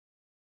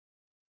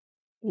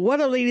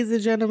What up, ladies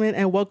and gentlemen,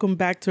 and welcome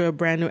back to a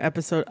brand new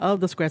episode of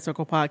the Square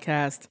Circle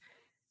Podcast.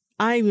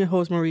 I'm your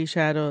host, Marie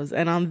Shadows,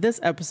 and on this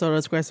episode of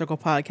the Square Circle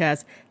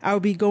Podcast, I will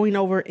be going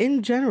over,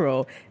 in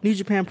general, New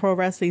Japan Pro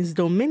Wrestling's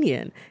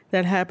Dominion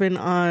that happened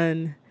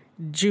on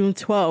June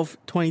 12th,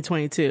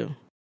 2022.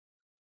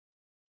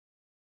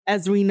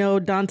 As we know,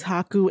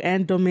 Dontaku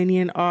and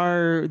Dominion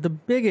are the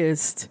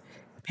biggest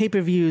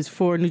pay-per-views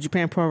for New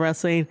Japan Pro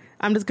Wrestling.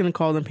 I'm just going to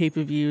call them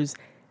pay-per-views.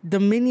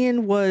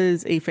 Dominion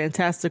was a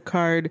fantastic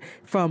card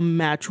from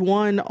match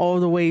 1 all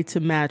the way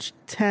to match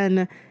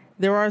 10.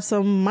 There are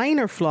some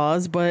minor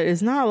flaws, but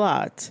it's not a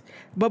lot.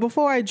 But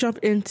before I jump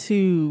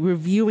into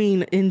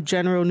reviewing in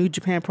general New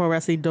Japan Pro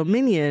Wrestling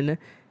Dominion,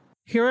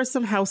 here are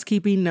some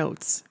housekeeping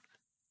notes.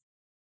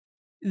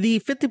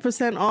 The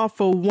 50% off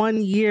for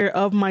 1 year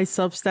of my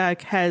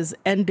Substack has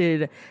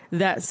ended.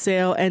 That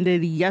sale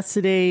ended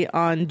yesterday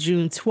on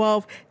June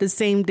 12th, the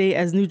same day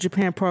as New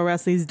Japan Pro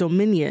Wrestling's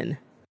Dominion.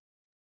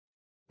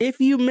 If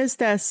you missed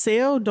that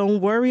sale, don't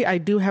worry. I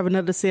do have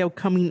another sale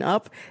coming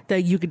up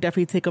that you could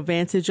definitely take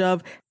advantage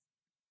of.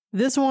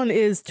 This one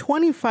is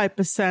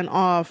 25%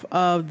 off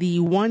of the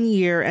 1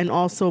 year and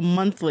also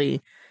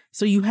monthly.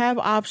 So you have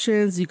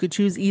options. You could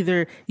choose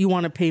either you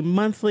want to pay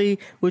monthly,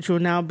 which will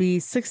now be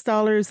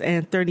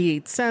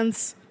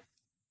 $6.38,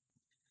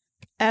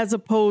 as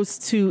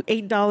opposed to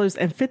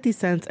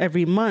 $8.50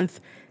 every month.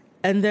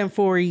 And then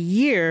for a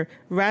year,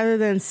 rather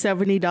than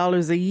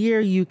 $70 a year,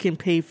 you can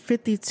pay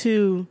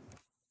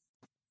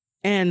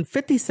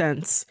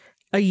 $52.50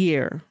 a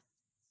year.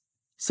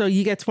 So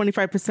you get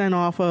 25%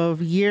 off of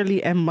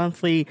yearly and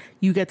monthly.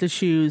 You get to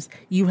choose.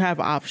 You have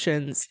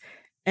options.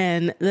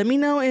 And let me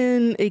know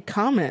in a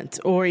comment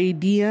or a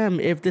DM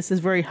if this is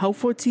very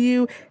helpful to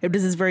you, if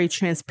this is very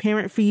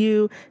transparent for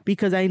you,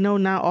 because I know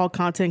not all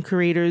content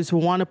creators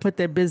want to put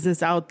their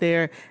business out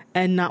there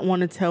and not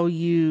want to tell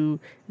you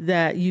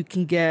that you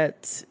can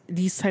get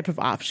these type of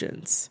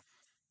options.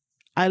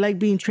 I like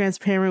being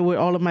transparent with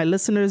all of my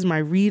listeners, my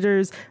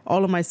readers,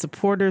 all of my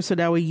supporters, so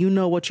that way you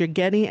know what you're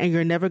getting and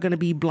you're never going to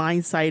be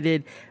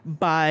blindsided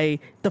by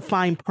the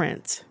fine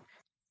print.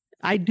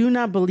 I do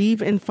not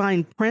believe in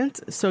fine print,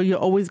 so you're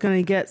always going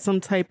to get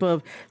some type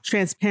of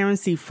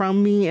transparency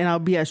from me, and I'll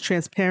be as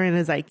transparent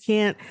as I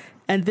can.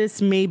 And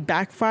this may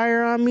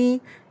backfire on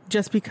me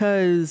just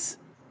because,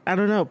 I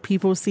don't know,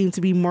 people seem to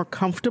be more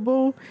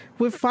comfortable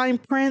with fine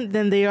print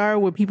than they are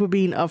with people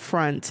being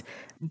upfront.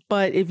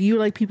 But if you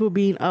like people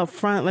being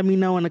upfront, let me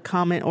know in a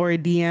comment or a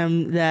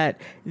DM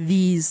that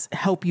these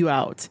help you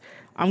out.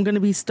 I'm going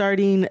to be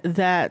starting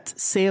that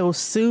sale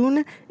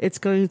soon. It's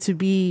going to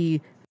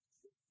be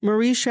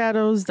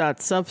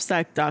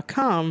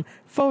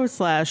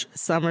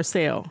marieshadows.substack.com/summer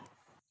sale.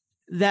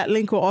 That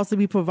link will also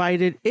be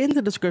provided in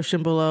the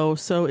description below.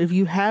 So if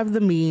you have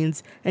the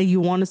means and you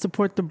want to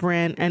support the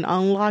brand and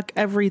unlock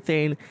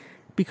everything,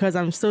 because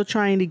I'm still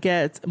trying to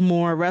get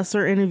more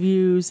wrestler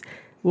interviews,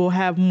 we'll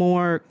have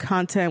more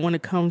content when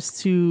it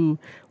comes to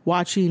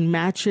watching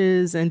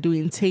matches and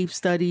doing tape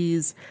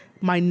studies,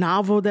 my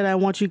novel that I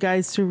want you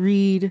guys to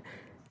read,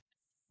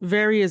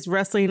 various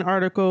wrestling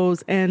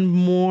articles, and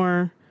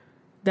more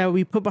that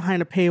we put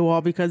behind a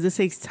paywall, because this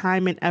takes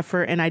time and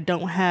effort and I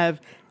don't have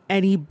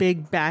any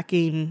big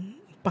backing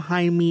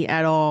behind me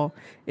at all.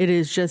 It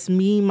is just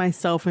me,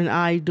 myself, and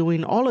I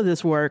doing all of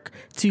this work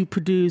to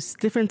produce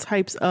different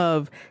types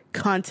of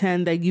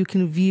content that you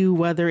can view,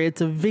 whether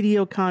it's a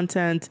video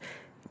content,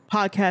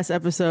 podcast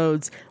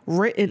episodes,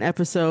 written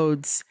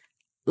episodes.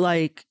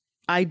 Like,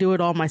 I do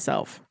it all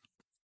myself.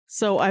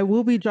 So I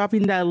will be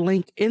dropping that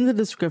link in the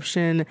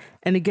description.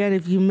 And again,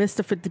 if you missed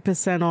the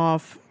 50%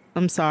 off,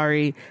 I'm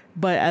sorry,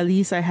 but at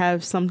least I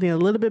have something a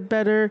little bit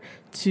better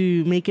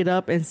to make it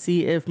up and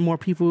see if more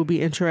people will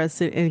be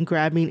interested in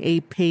grabbing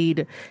a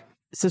paid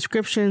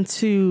subscription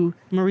to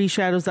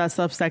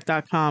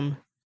marieshadows.substack.com.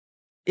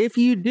 If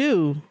you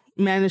do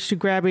manage to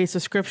grab a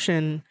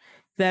subscription,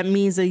 that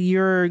means that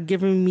you're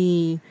giving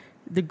me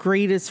the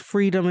greatest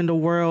freedom in the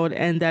world,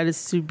 and that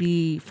is to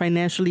be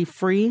financially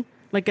free,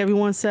 like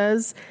everyone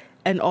says.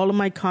 And all of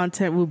my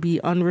content will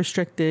be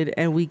unrestricted,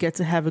 and we get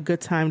to have a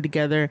good time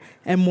together,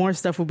 and more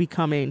stuff will be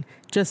coming.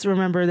 Just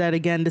remember that,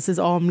 again, this is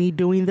all me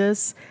doing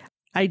this.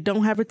 I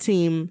don't have a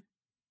team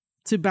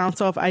to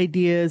bounce off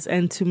ideas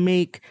and to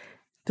make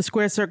the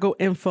Square Circle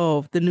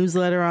info, the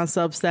newsletter on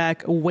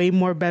Substack, way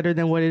more better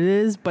than what it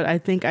is. But I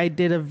think I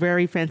did a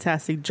very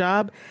fantastic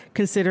job,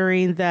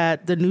 considering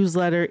that the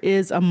newsletter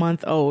is a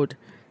month old.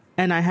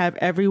 And I have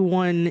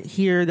everyone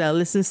here that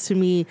listens to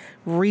me,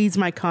 reads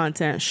my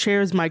content,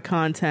 shares my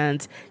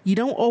content. You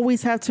don't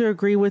always have to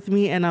agree with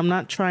me, and I'm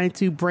not trying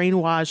to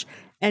brainwash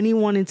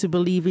anyone into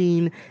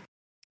believing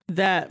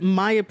that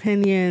my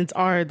opinions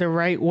are the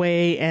right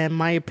way and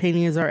my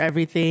opinions are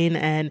everything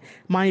and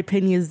my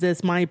opinion is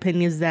this, my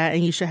opinion is that,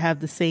 and you should have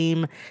the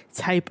same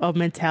type of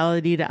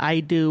mentality that I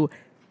do.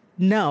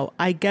 No,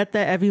 I get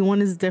that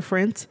everyone is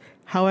different.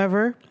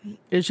 However,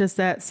 it's just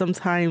that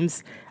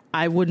sometimes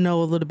I would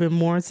know a little bit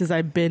more since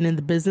I've been in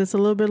the business a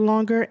little bit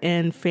longer,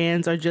 and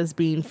fans are just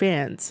being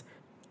fans.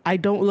 I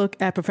don't look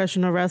at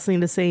professional wrestling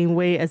the same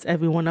way as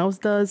everyone else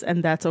does,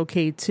 and that's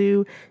okay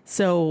too.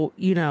 So,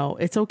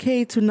 it's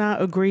okay to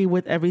not agree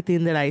with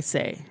everything that I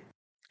say.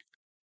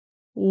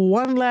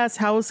 One last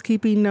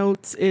housekeeping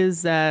note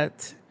is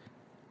that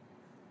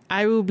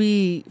I will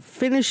be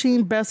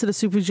finishing Best of the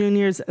Super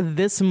Juniors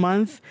this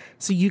month,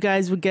 so you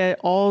guys will get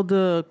all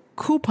the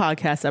cool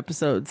podcast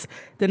episodes.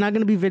 They're not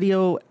going to be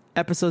video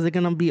episodes. They're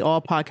going to be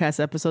all podcast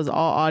episodes,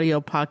 all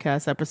audio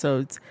podcast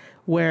episodes,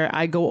 where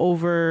I go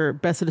over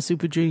Best of the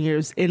Super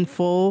Juniors in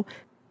full,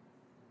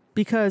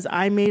 because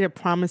I made a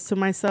promise to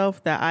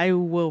myself that I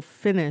will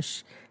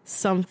finish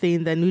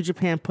something that New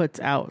Japan puts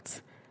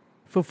out.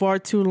 For far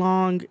too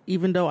long,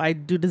 even though I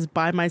do this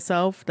by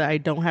myself, that I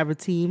don't have a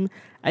team,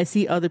 I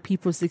see other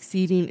people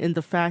succeeding in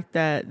the fact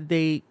that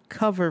they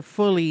cover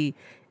fully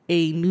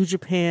a New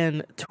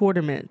Japan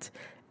tournament.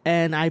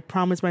 And I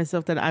promised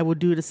myself that I will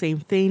do the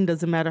same thing.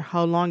 Doesn't matter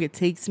how long it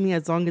takes me,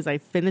 as long as I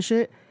finish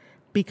it,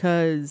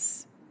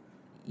 because,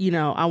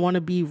 I want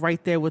to be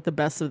right there with the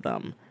best of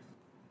them.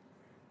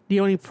 The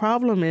only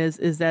problem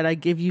is that I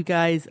give you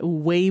guys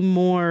way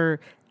more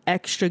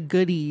extra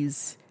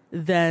goodies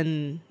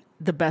than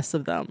the best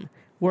of them,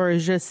 where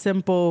it's just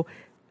simple.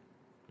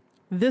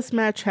 This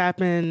match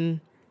happened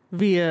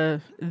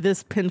via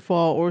this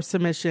pinfall or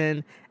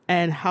submission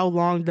and how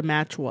long the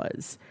match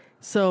was.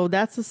 So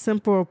that's a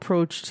simple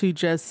approach to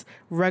just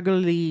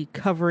regularly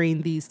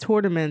covering these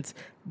tournaments.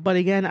 But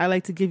again, I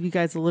like to give you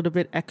guys a little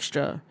bit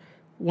extra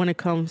when it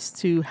comes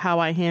to how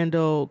I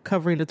handle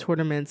covering the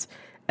tournaments.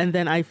 And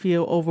then I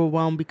feel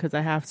overwhelmed because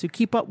I have to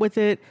keep up with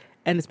it.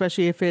 And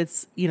especially if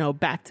it's,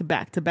 back to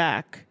back to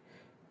back,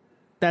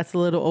 that's a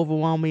little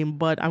overwhelming.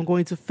 But I'm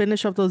going to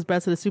finish up those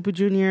Best of the Super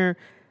Junior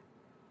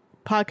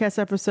podcast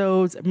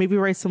episodes, maybe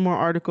write some more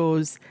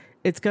articles.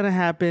 It's going to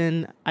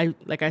happen.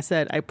 Like I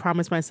said, I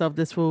promised myself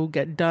this will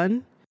get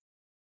done.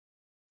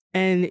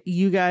 And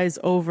you guys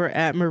over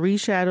at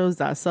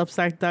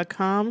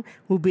marieshadows.substack.com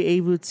will be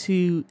able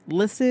to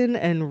listen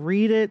and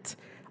read it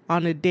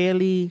on a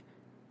daily,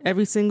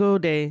 every single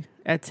day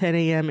at 10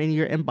 a.m. in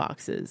your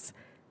inboxes.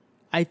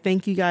 I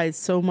thank you guys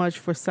so much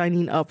for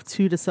signing up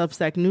to the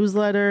Substack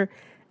newsletter.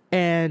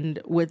 And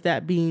with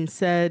that being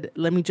said,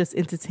 let me just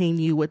entertain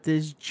you with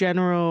this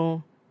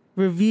general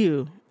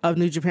review of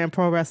New Japan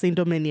Pro Wrestling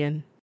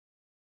Dominion.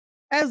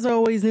 As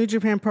always, New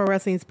Japan Pro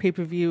Wrestling's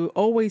pay-per-view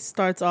always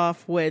starts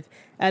off with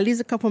at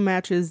least a couple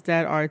matches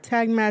that are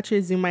tag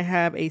matches. You might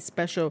have a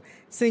special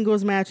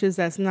singles matches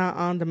that's not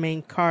on the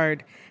main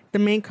card. The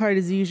main card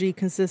is usually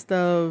consists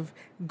of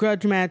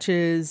grudge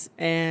matches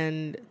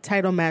and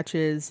title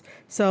matches.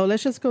 So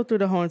let's just go through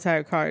the whole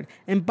entire card.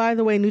 And by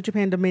the way, New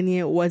Japan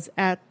Dominion was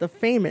at the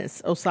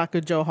famous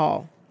Osaka-jo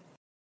Hall.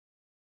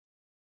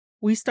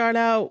 We start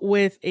out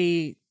with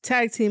a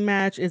tag team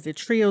match. It's a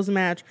trios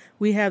match.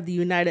 We have the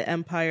United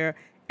Empire,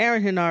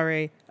 Aaron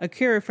Henare,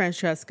 Akira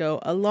Francesco,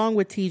 along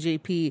with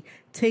TJP,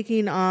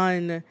 taking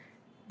on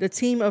the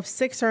team of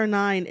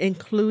 6R9,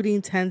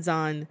 including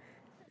Tenzan.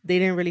 They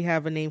didn't really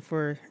have a name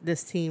for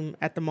this team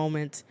at the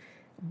moment.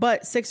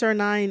 But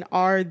 6R9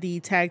 are the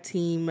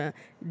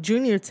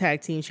junior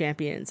tag team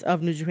champions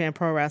of New Japan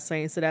Pro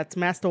Wrestling. So that's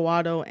Master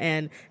Wato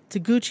and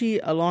Taguchi,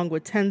 along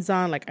with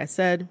Tenzan, like I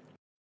said.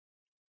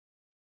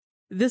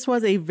 This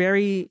was a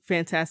very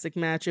fantastic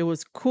match. It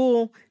was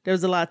cool. There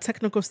was a lot of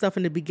technical stuff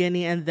in the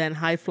beginning and then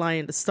high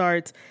flying to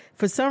start.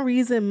 For some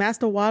reason,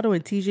 Master Wato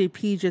and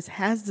TJP just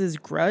has this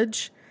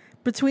grudge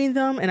between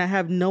them, and I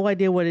have no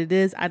idea what it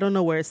is. I don't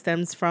know where it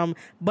stems from,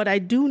 but I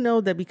do know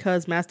that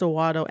because Master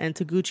Wato and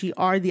Taguchi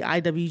are the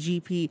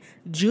IWGP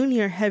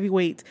Junior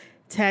Heavyweight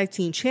Tag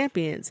Team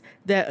Champions,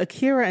 that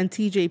Akira and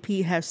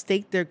TJP have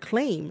staked their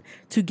claim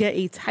to get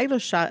a title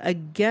shot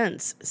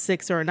against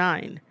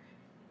 6R9,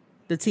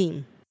 the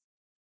team.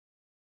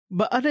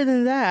 But other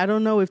than that, I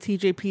don't know if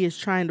TJP is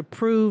trying to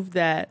prove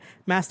that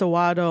Master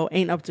Wato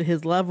ain't up to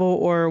his level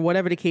or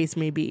whatever the case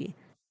may be.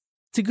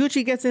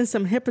 Taguchi gets in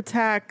some hip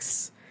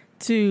attacks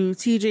to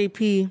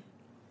TJP.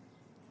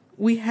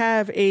 We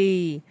have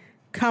a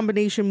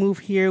combination move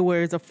here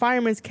where it's a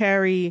fireman's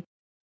carry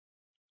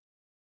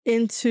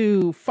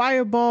into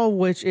fireball,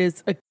 which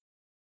is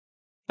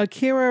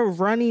Akira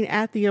running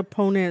at the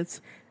opponents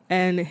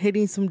and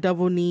hitting some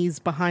double knees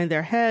behind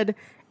their head.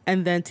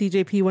 And then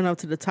TJP went up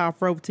to the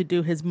top rope to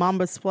do his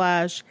Mamba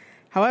Splash.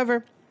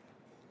 However,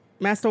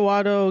 Master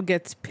Wato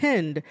gets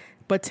pinned,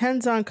 but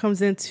Tenzan comes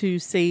in to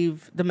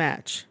save the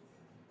match.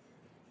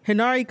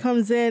 Henare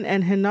comes in,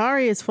 and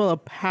Henare is full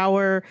of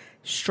power,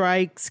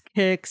 strikes,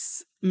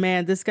 kicks.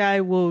 Man, this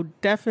guy will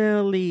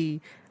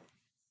definitely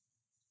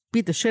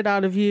beat the shit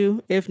out of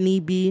you if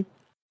need be.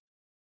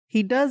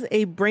 He does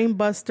a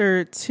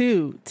brainbuster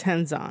to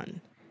Tenzan.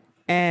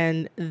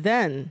 And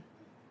then,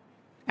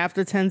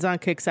 after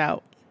Tenzan kicks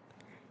out,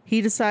 he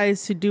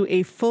decides to do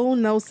a full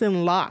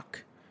Nelson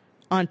lock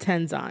on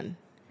Tenzan.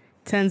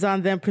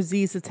 Tenzan then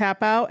proceeds to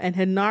tap out, and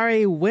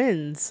Henare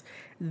wins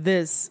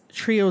this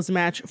trios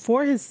match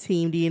for his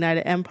team, the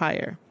United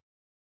Empire.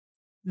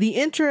 The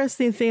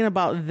interesting thing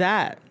about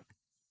that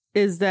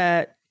is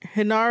that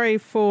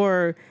Henare,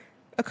 for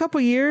a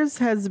couple years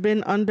has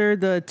been under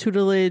the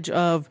tutelage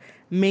of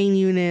main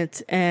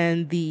unit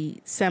and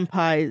the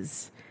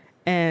senpais.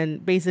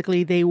 And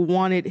basically they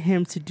wanted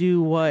him to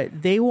do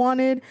what they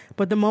wanted.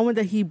 But the moment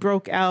that he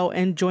broke out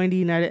and joined the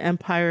United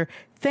Empire,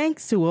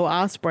 thanks to Will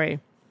Ospreay,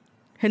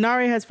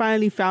 Henare has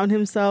finally found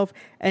himself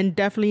and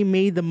definitely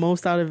made the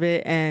most out of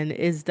it, and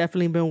it's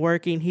definitely been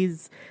working.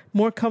 He's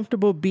more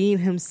comfortable being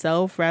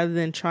himself rather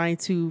than trying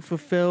to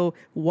fulfill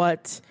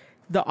what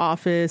the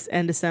office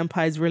and the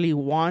senpais really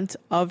want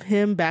of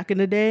him back in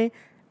the day.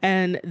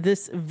 And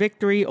this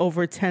victory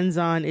over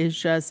Tenzan is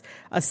just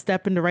a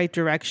step in the right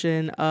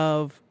direction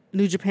of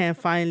New Japan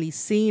finally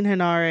seeing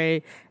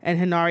Henare and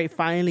Henare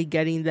finally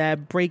getting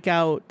that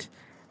breakout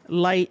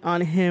light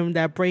on him,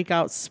 that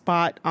breakout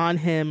spot on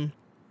him.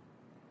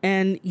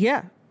 And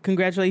yeah,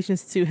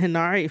 congratulations to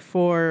Henare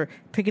for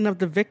picking up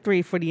the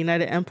victory for the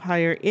United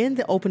Empire in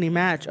the opening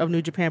match of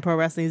New Japan Pro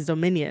Wrestling's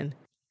Dominion.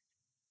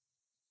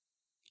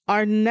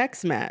 Our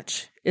next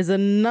match is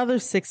another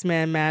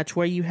 6-man match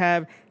where you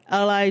have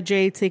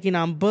LIJ taking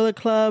on Bullet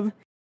Club.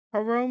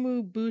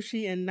 Hiromu,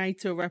 Bushi, and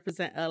Naito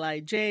represent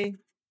LIJ.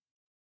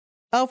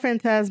 El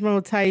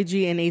Phantasmo,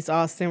 Taiji, and Ace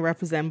Austin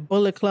represent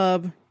Bullet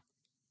Club.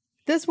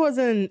 This was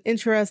an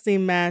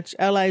interesting match.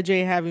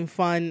 LIJ having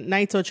fun.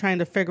 Naito trying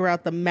to figure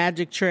out the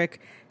magic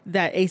trick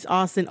that Ace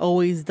Austin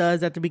always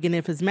does at the beginning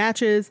of his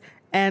matches.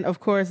 And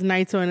of course,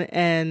 Naito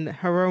and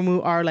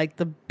Hiromu are like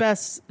the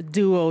best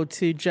duo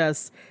to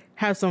just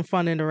have some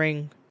fun in the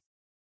ring.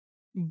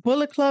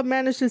 Bullet Club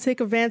managed to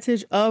take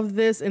advantage of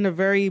this in a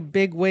very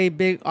big way,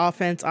 big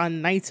offense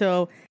on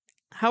Naito.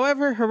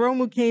 However,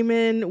 Hiromu came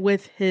in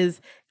with his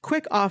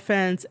quick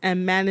offense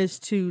and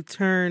managed to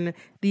turn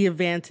the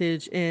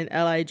advantage in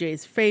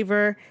LIJ's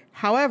favor.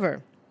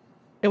 However,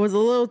 it was a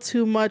little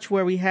too much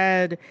where we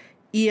had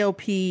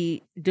ELP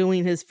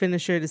doing his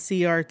finisher to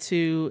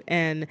CR2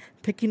 and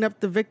picking up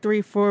the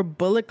victory for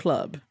Bullet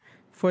Club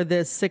for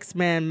this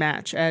 6-man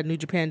match at New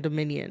Japan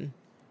Dominion.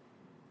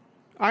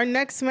 Our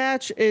next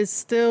match is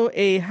still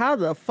a how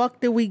the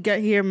fuck did we get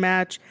here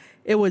match.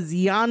 It was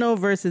Yano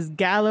versus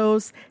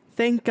Gallows.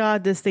 Thank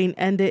God this thing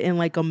ended in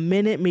like a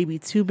minute, maybe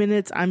 2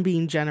 minutes. I'm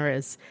being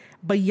generous.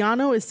 But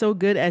Yano is so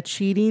good at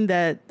cheating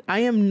that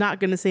I am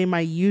not going to say my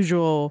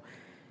usual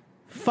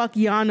fuck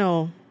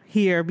Yano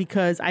here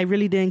because I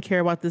really didn't care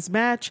about this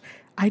match.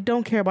 I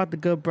don't care about the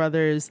Good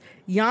Brothers.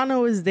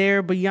 Yano is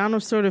there, but Yano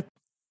sort of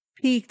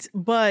peaked.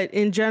 But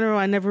in general,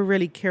 I never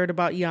really cared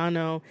about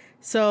Yano.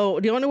 So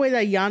the only way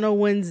that Yano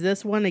wins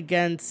this one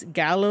against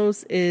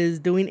Gallows is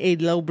doing a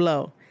low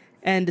blow,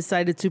 and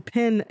decided to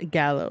pin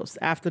Gallows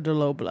after the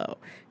low blow.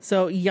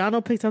 So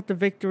Yano picked up the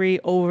victory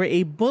over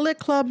a Bullet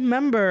Club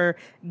member,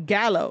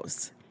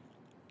 Gallows.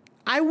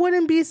 I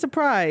wouldn't be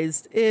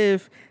surprised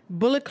if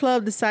Bullet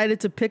Club decided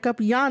to pick up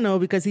Yano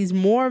because he's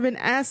more of an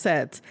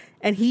asset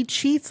and he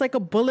cheats like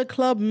a Bullet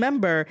Club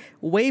member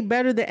way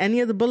better than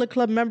any of the Bullet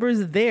Club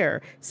members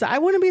there. So I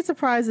wouldn't be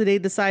surprised if they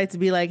decide to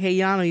be like, hey,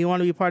 Yano, you want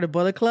to be part of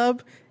Bullet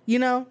Club? You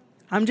know,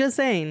 I'm just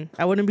saying,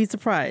 I wouldn't be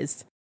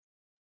surprised.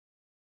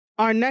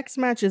 Our next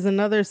match is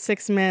another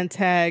 6-man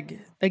tag.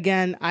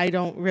 Again, I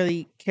don't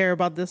really care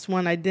about this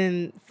one. I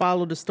didn't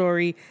follow the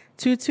story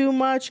too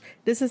much.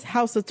 This is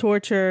House of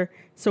Torture.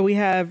 So we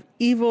have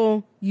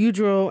Evil,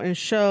 Yujiro, and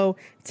Sho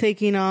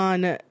taking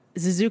on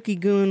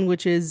Suzuki-gun,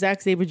 which is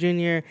Zack Sabre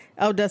Jr.,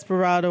 El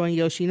Desperado, and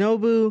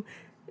Yoshinobu.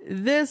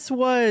 This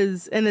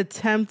was an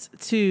attempt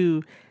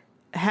to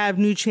have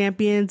new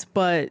champions,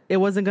 but it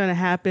wasn't going to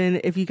happen.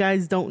 If you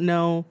guys don't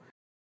know,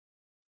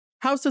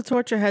 House of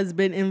Torture has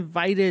been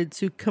invited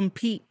to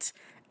compete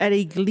at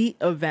a GLEAT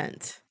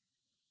event.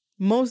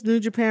 Most New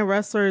Japan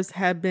wrestlers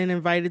have been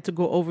invited to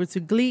go over to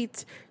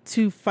GLEAT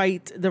to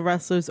fight the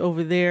wrestlers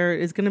over there.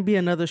 It's going to be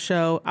another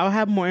show. I'll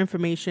have more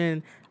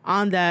information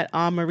on that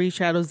on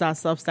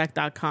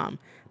marieshadows.substack.com.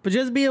 But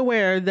just be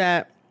aware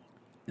that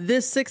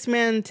this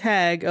 6-man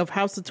tag of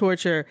House of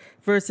Torture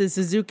versus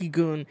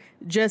Suzuki-gun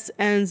just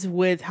ends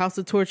with House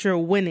of Torture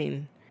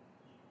winning.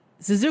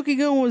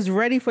 Suzuki-gun was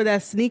ready for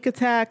that sneak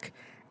attack,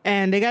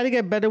 and they got to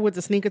get better with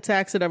the sneak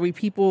attack so that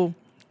people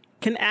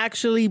can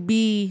actually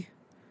be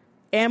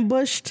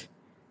ambushed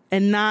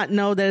and not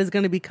know that it's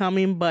going to be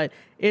coming. But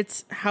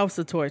it's House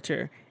of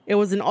Torture. It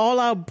was an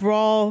all-out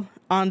brawl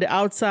on the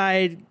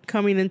outside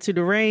coming into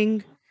the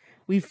ring.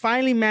 We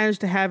finally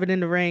managed to have it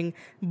in the ring.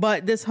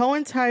 But this whole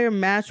entire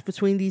match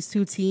between these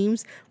two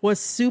teams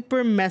was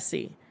super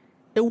messy.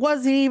 It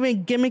wasn't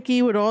even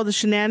gimmicky with all the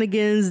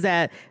shenanigans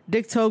that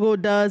Dick Togo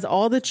does,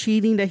 all the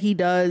cheating that he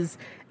does,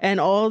 and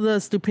all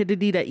the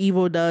stupidity that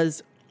Evo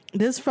does.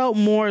 This felt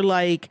more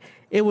like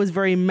it was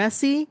very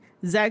messy.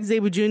 Zack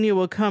Sabre Jr.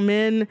 will come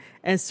in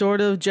and sort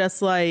of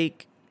just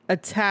like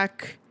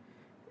attack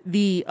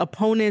the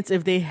opponents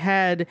if they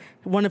had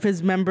one of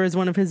his members,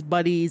 one of his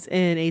buddies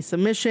in a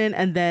submission,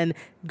 and then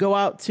go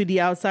out to the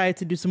outside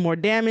to do some more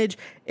damage.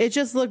 It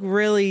just looked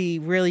really,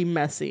 really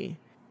messy.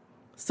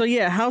 So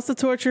yeah, House of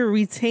Torture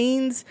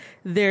retains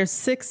their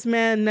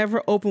 6-man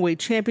Never Openweight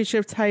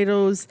Championship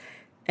titles,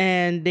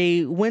 and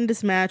they win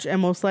this match,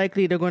 and most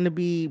likely they're going to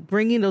be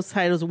bringing those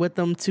titles with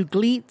them to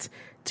GLEAT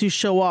to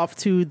show off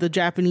to the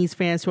Japanese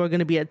fans who are going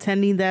to be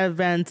attending that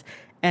event.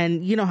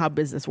 And you know how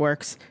business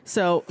works.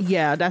 So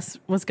yeah, that's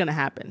what's going to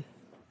happen.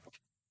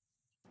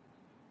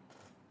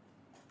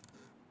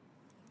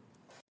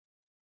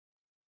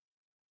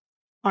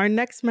 Our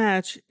next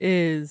match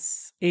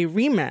is a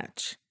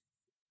rematch.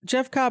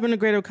 Jeff Cobb and the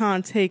Great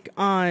Khan take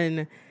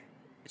on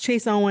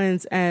Chase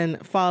Owens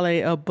and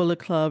Fale of Bullet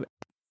Club.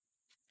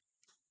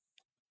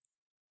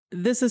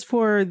 This is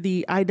for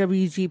the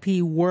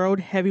IWGP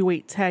World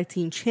Heavyweight Tag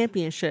Team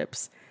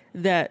Championships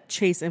that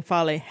Chase and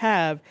Fale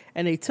have,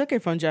 and they took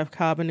it from Jeff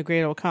Cobb and the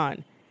Great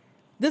Khan.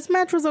 This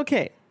match was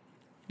okay.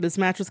 This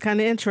match was kind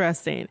of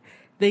interesting.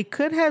 They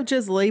could have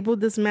just labeled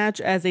this match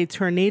as a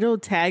tornado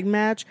tag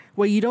match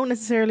where you don't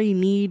necessarily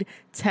need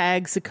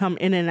tags to come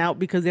in and out,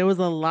 because there was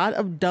a lot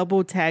of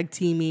double tag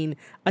teaming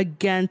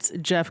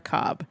against Jeff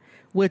Cobb,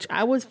 which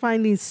I was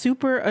finding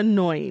super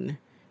annoying.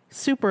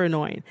 Super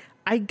annoying.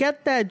 I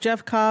get that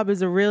Jeff Cobb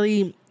is a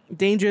really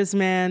dangerous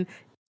man.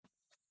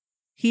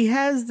 He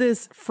has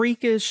this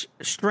freakish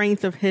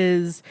strength of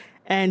his,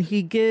 and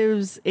he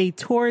gives a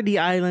tour of the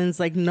islands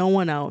like no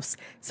one else.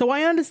 So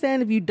I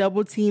understand if you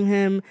double team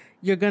him,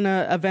 you're going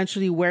to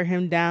eventually wear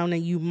him down,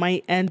 and you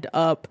might end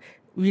up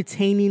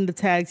retaining the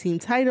tag team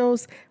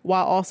titles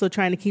while also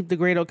trying to keep the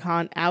Great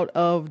Khan out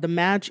of the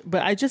match.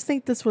 But I just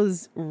think this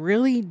was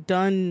really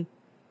done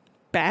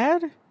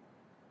bad.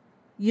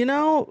 You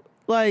know,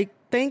 like,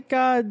 thank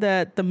God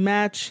that the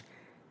match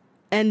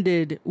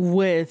ended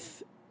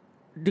with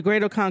the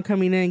Great Khan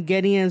coming in,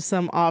 getting in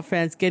some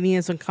offense, getting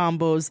in some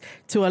combos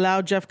to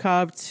allow Jeff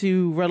Cobb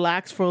to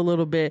relax for a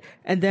little bit.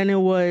 And then it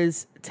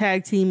was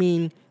tag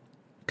teaming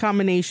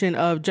combination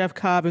of Jeff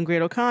Cobb and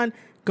Great Khan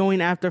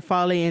going after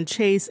Fale and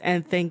Chase.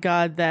 And thank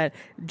God that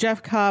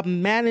Jeff Cobb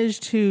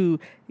managed to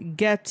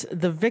get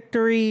the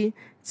victory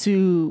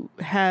to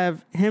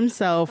have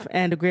himself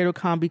and the Great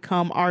Khan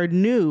become our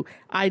new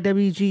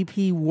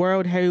IWGP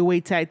World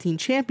Heavyweight Tag Team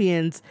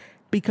Champions,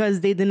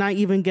 because they did not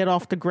even get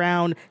off the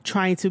ground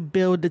trying to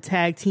build the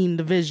tag team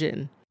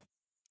division.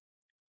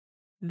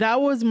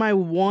 That was my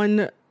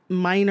one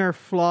minor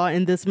flaw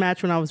in this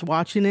match when I was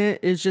watching it.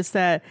 It's just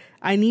that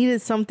I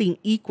needed something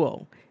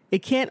equal.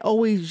 It can't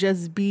always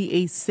just be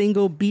a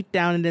single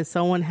beatdown and then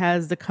someone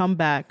has the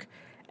comeback,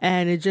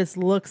 and it just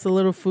looks a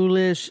little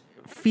foolish,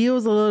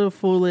 feels a little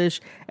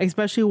foolish,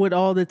 especially with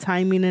all the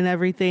timing and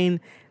everything.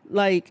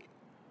 Like,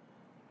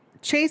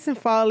 Chase and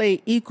Fale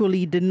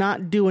equally did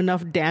not do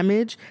enough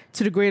damage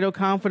to the Great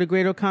Khan for the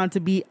Great Khan to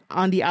be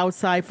on the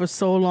outside for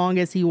so long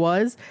as he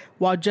was,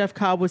 while Jeff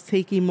Cobb was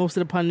taking most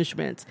of the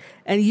punishments.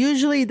 And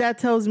usually that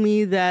tells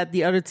me that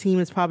the other team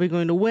is probably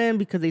going to win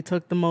because they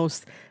took the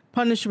most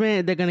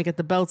punishment. They're going to get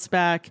the belts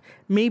back.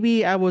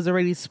 Maybe I was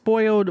already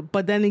spoiled,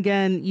 but then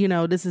again, you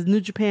know, this is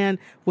New Japan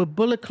with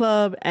Bullet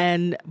Club,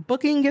 and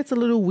booking gets a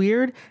little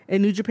weird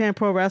in New Japan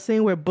Pro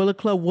Wrestling where Bullet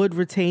Club would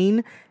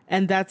retain,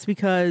 and that's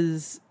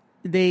because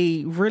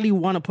they really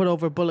want to put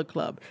over Bullet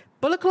Club.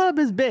 Bullet Club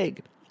is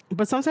big,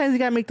 but sometimes you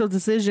gotta make those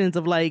decisions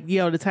of like,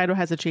 yo, the title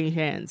has to change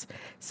hands.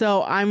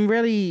 So I'm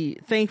really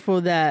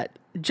thankful that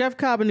Jeff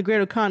Cobb and the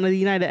Great Khan of the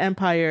United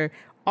Empire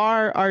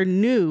are our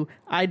new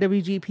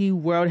IWGP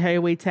World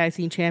Heavyweight Tag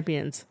Team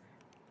Champions.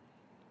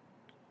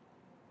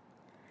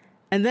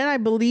 And then I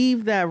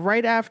believe that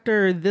right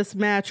after this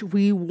match,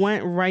 we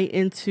went right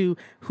into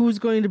who's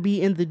going to be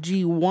in the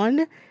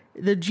G1.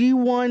 The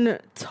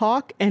G1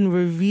 talk and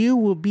review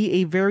will be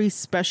a very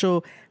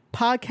special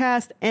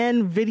podcast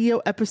and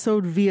video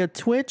episode via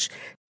Twitch.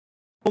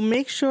 Well,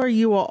 make sure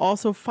you are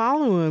also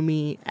following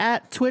me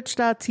at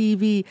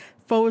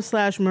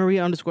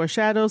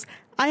twitch.tv/Maria_Shadows.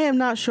 I am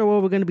not sure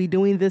what we're going to be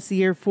doing this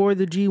year for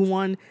the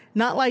G1.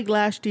 Not like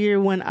last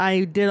year when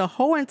I did a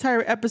whole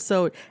entire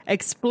episode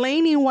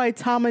explaining why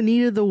Tama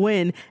needed the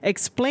win,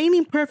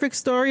 explaining perfect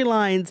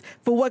storylines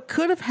for what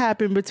could have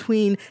happened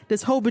between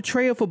this whole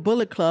betrayal for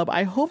Bullet Club.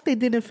 I hope they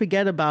didn't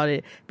forget about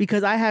it,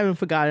 because I haven't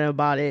forgotten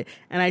about it.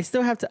 And I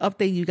still have to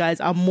update you guys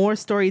on more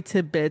story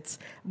tidbits.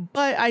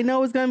 But I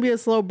know it's going to be a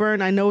slow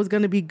burn. I know it's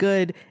going to be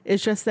good.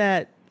 It's just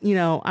that, you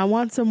know, I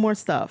want some more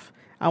stuff.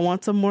 I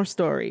want some more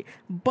story,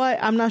 but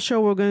I'm not sure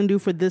what we're going to do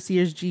for this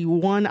year's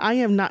G1. I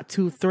am not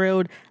too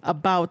thrilled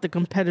about the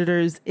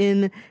competitors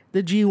in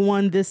the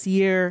G1 this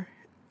year.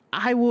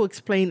 I will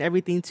explain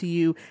everything to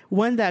you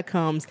when that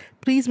comes.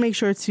 Please make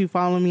sure to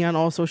follow me on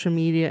all social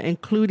media,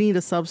 including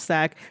the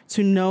Substack,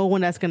 to know when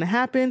that's going to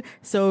happen.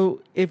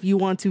 So if you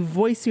want to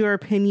voice your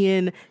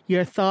opinion,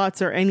 your thoughts,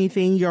 or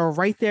anything, you're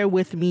right there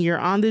with me. You're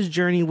on this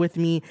journey with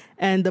me,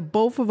 and the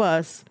both of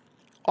us,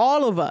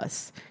 all of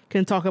us,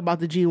 can talk about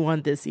the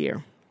G1 this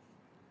year.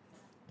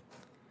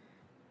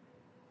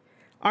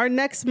 Our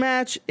next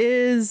match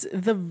is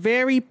the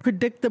very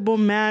predictable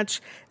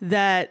match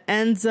that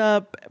ends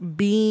up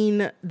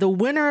being the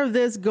winner of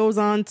this goes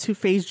on to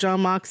face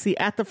Jon Moxley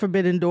at the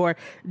Forbidden Door,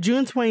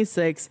 June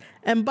 26th.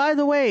 And by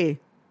the way,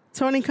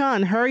 Tony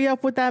Khan, hurry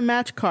up with that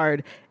match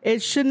card.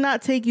 It should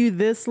not take you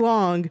this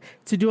long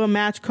to do a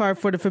match card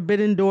for the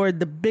Forbidden Door,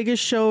 the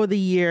biggest show of the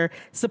year,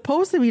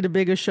 supposed to be the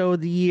biggest show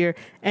of the year,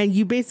 and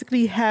you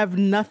basically have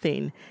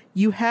nothing.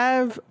 You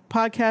have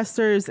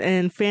podcasters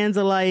and fans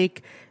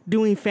alike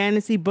doing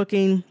fantasy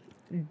booking,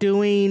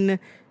 doing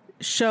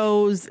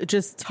shows,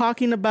 just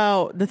talking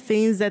about the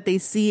things that they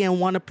see and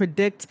want to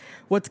predict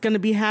what's going to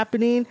be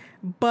happening,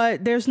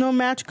 but there's no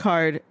match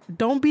card.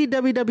 Don't be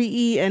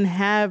WWE and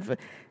have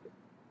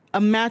a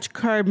match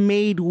card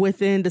made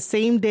within the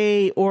same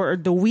day or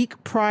the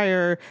week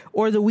prior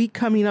or the week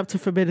coming up to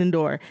Forbidden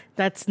Door.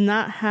 That's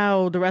not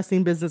how the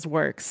wrestling business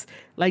works.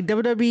 Like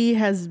WWE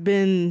has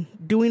been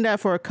doing that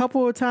for a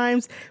couple of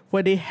times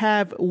where they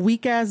have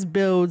weak ass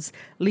builds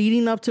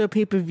leading up to a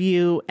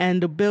pay-per-view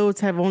and the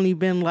builds have only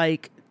been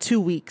like 2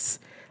 weeks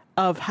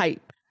of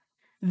hype.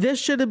 This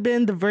should have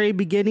been the very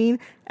beginning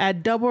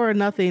at Double or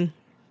Nothing.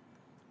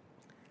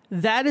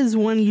 That is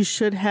when you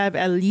should have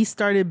at least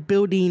started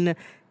building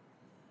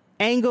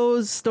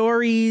angles,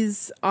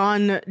 stories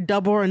on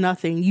Double or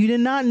Nothing. You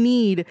did not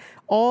need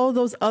all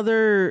those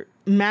other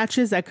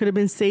matches that could have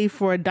been saved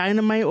for a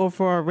Dynamite or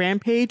for a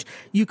Rampage.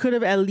 You could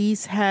have at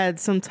least had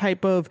some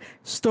type of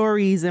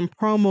stories and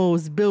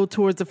promos built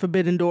towards the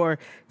Forbidden Door.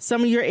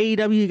 Some of your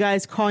AEW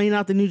guys calling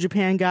out the New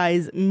Japan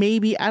guys,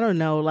 maybe, I don't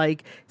know,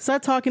 like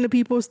start talking to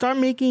people, start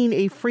making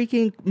a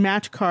freaking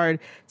match card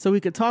so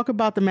we could talk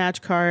about the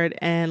match card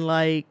and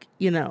like,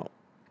 you know,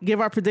 give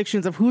our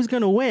predictions of who's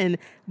going to win.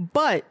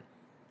 But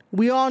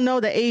we all know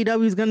that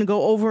AEW is going to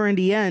go over in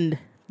the end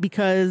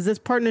because this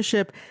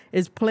partnership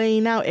is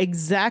playing out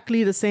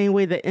exactly the same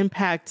way the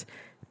Impact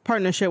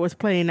partnership was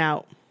playing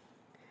out.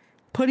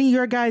 Putting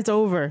your guys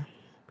over.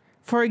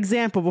 For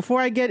example,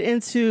 before I get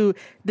into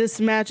this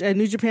match at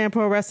New Japan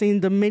Pro Wrestling,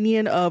 the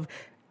minion of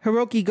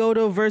Hiroki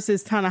Goto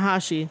versus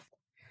Tanahashi,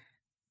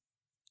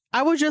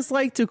 I would just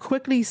like to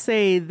quickly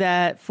say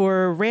that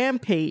for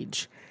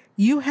Rampage,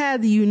 you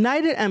had the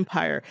United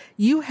Empire.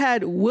 You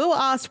had Will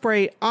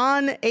Ospreay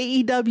on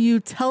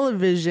AEW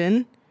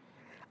television,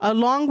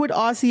 along with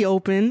Aussie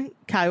Open,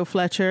 Kyle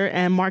Fletcher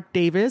and Mark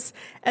Davis.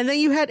 And then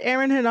you had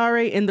Aaron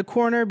Henare in the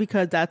corner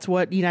because that's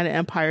what United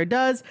Empire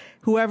does.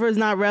 Whoever is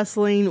not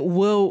wrestling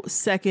will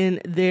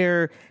second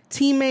their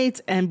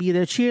teammates and be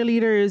their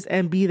cheerleaders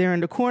and be there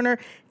in the corner,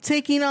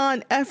 taking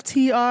on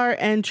FTR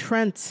and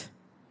Trent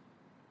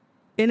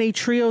in a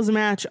trios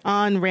match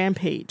on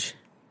Rampage.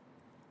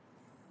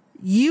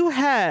 You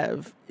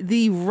have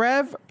the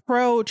Rev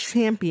Pro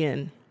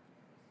champion.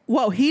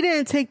 Well, he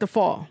didn't take the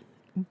fall,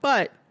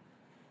 but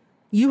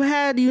you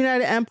had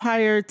United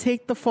Empire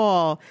take the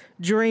fall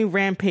during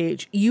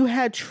Rampage. You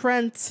had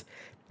Trent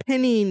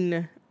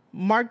pinning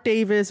Mark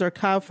Davis or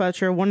Kyle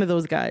Fletcher, one of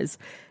those guys.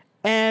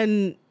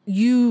 And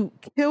you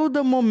killed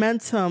the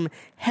momentum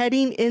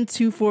heading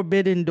into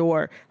Forbidden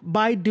Door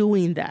by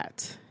doing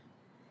that.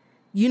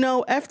 You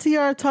know,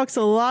 FTR talks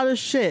a lot of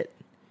shit.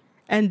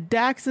 And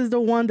Dax is the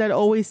one that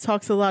always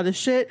talks a lot of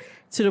shit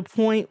to the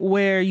point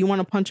where you want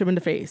to punch him in the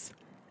face.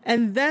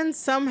 And then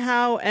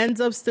somehow ends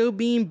up still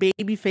being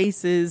baby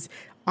faces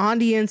on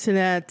the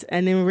internet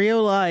and in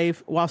real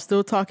life while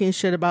still talking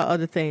shit about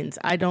other things.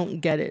 I don't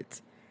get it.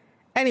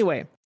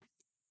 Anyway,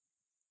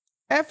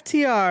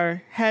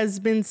 FTR has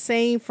been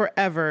saying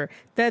forever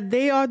that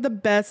they are the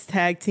best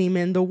tag team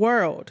in the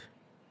world.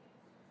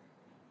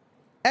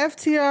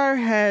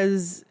 FTR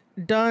has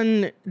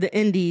done the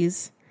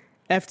indies.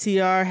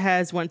 FTR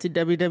has went to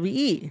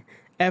WWE.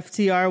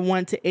 FTR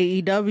went to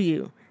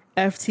AEW.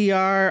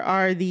 FTR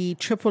are the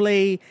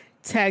AAA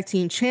tag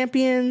team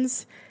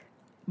champions,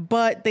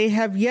 but they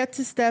have yet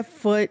to step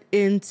foot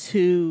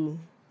into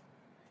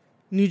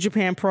New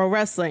Japan Pro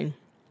Wrestling.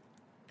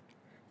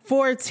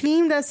 For a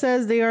team that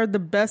says they are the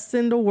best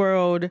in the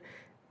world,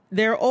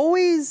 they're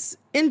always,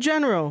 in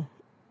general,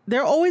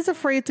 they're always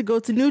afraid to go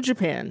to New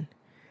Japan.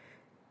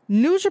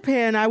 New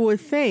Japan, I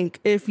would think,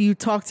 if you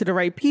talk to the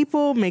right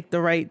people, make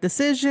the right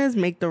decisions,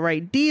 make the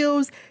right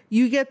deals,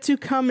 you get to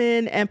come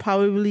in and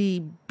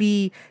probably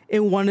be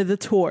in one of the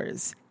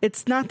tours.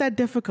 It's not that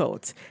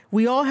difficult.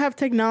 We all have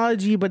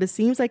technology, but it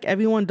seems like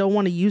everyone don't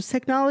want to use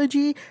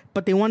technology,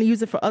 but they want to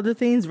use it for other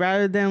things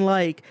rather than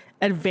like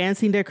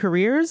advancing their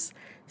careers.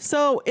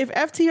 So if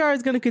FTR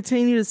is going to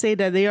continue to say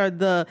that they are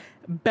the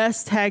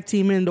best tag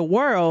team in the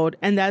world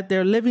and that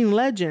they're living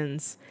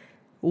legends,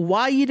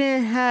 why you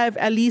didn't have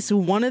at least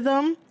one of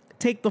them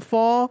take the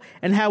fall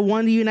and have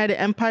one of the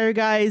United Empire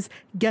guys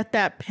get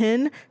that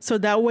pin so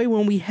that way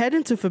when we head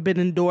into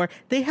Forbidden Door,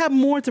 they have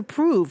more to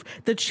prove.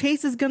 The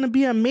chase is going to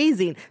be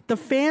amazing. The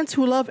fans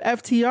who love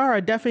FTR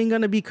are definitely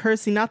going to be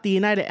cursing out the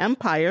United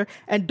Empire.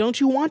 And don't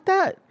you want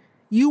that?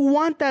 You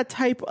want that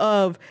type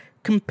of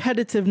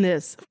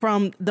competitiveness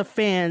from the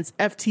fans,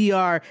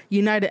 FTR,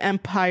 United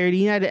Empire, the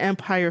United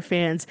Empire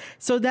fans.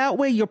 So that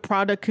way your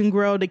product can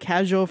grow, the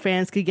casual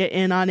fans could get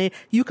in on it.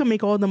 You can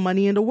make all the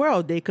money in the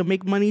world. They could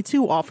make money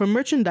too off of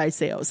merchandise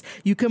sales.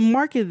 You can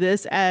market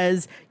this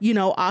as, you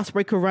know,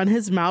 Ospreay could run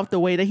his mouth the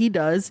way that he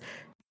does.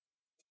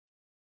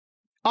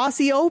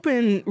 Aussie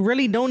Open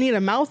really don't need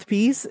a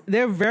mouthpiece.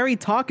 They're very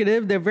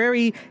talkative. They're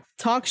very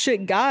talk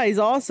shit guys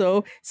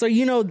also. So,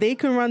 they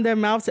can run their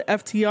mouth to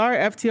FTR.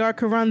 FTR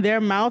can run their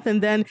mouth,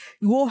 and then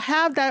we'll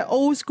have that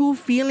old school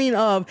feeling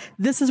of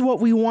this is what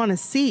we want to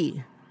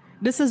see.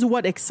 This is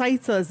what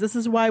excites us. This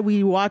is why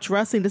we watch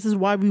wrestling. This is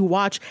why we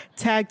watch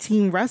tag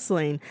team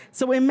wrestling.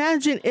 So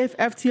imagine if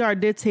FTR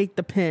did take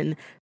the pin.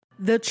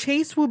 The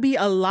chase will be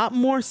a lot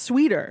more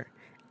sweeter.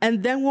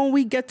 And then when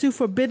we get to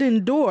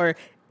Forbidden Door,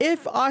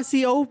 if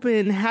Aussie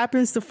Open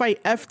happens to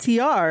fight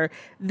FTR,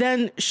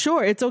 then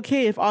sure, it's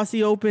okay if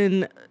Aussie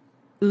Open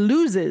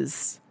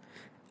loses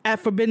at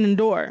Forbidden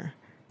Door.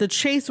 The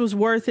chase was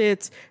worth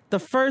it. The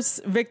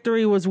first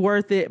victory was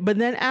worth it. But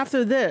then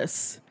after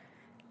this,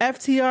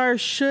 FTR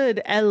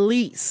should at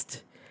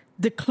least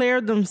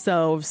declare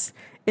themselves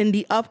in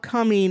the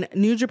upcoming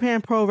New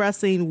Japan Pro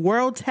Wrestling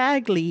World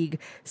Tag League,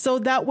 so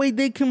that way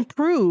they can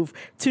prove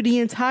to the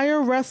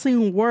entire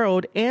wrestling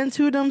world and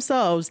to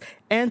themselves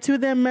and to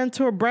their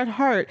mentor Bret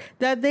Hart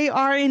that they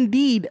are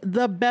indeed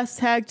the best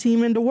tag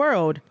team in the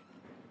world.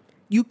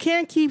 You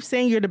can't keep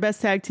saying you're the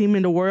best tag team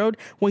in the world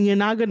when you're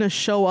not going to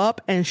show up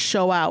and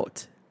show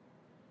out.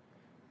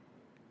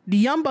 The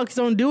Young Bucks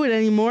don't do it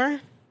anymore.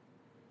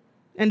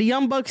 And the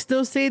Young Bucks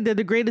still say they're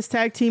the greatest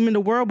tag team in the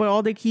world, but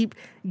all they keep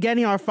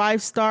getting are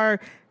 5-star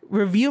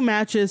review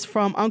matches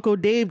from Uncle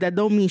Dave that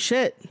don't mean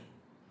shit.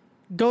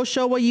 Go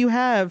show what you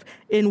have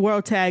in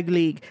World Tag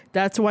League.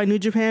 That's why New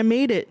Japan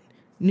made it.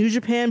 New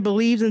Japan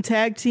believes in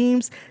tag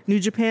teams. New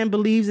Japan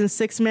believes in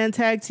 6-man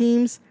tag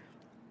teams.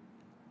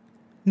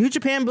 New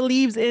Japan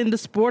believes in the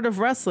sport of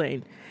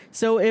wrestling.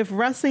 So if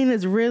wrestling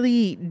is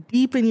really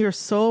deep in your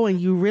soul and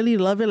you really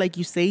love it like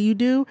you say you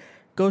do,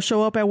 go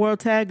show up at World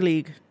Tag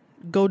League.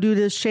 Go do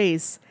this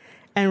chase.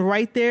 And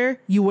right there,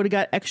 you would have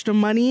got extra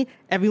money.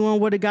 Everyone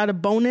would have got a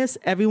bonus.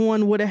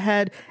 Everyone would have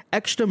had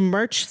extra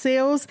merch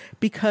sales,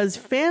 because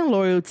fan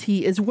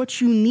loyalty is what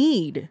you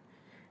need.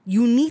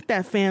 You need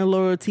that fan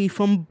loyalty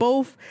from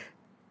both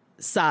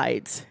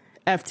sides.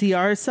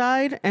 FTR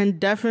side and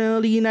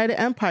definitely United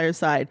Empire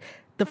side.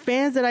 The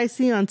fans that I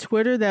see on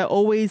Twitter that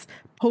always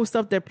post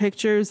up their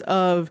pictures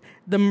of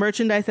the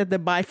merchandise that they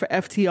buy for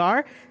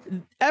FTR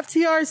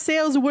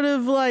sales would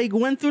have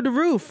went through the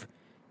roof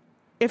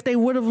if they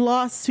would have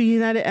lost to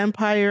United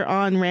Empire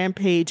on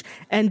Rampage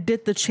and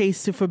did the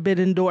chase to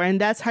Forbidden Door. And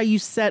that's how you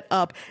set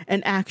up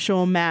an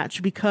actual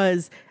match,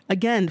 because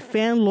again,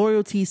 fan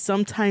loyalty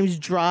sometimes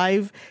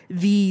drive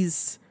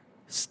these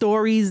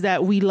stories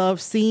that we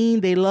love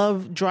seeing. They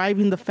love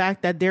driving the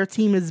fact that their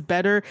team is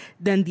better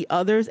than the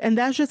others. And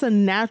that's just a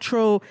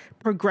natural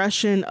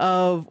progression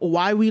of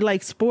why we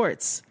like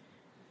sports.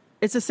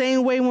 It's the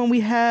same way when we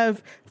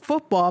have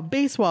football,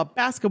 baseball,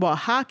 basketball,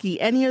 hockey,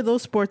 any of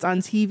those sports on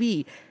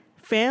TV.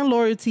 Fan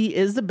loyalty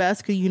is the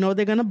best because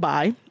they're going to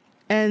buy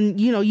and,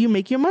 you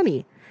make your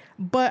money.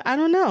 But I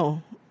don't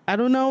know. I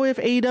don't know if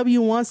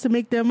AEW wants to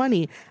make their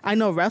money. I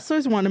know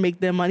wrestlers want to make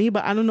their money,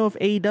 but I don't know if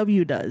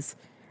AEW does.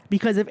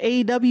 Because if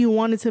AEW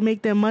wanted to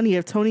make their money,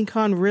 if Tony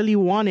Khan really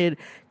wanted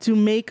to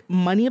make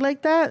money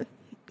like that,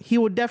 he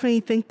would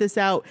definitely think this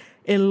out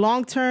in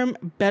long term,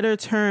 better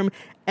term,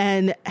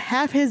 and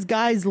have his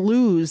guys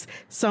lose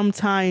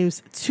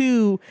sometimes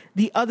to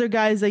the other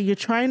guys that you're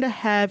trying to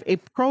have a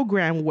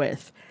program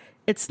with.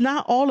 It's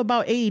not all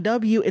about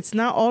AEW. It's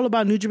not all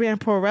about New Japan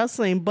Pro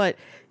Wrestling, but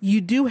you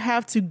do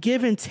have to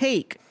give and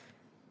take.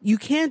 You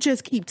can't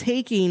just keep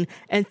taking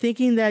and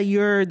thinking that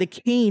you're the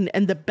king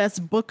and the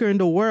best booker in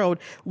the world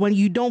when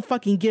you don't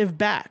fucking give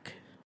back.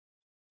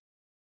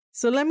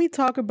 So let me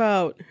talk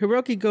about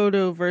Hiroki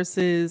Goto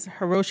versus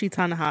Hiroshi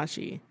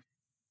Tanahashi.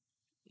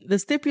 The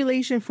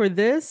stipulation for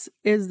this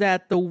is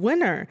that the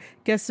winner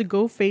gets to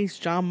go face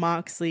Jon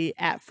Moxley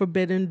at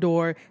Forbidden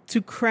Door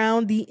to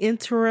crown the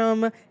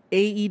interim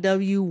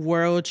AEW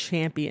World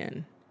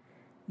Champion.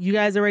 You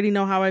guys already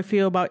know how I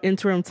feel about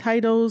interim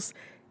titles.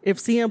 If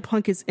CM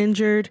Punk is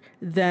injured,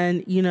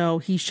 then,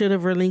 he should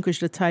have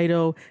relinquished the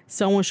title.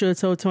 Someone should have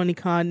told Tony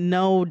Khan,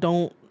 no,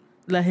 don't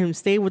let him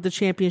stay with the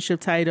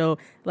championship title.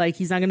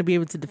 He's not going to be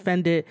able to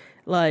defend it.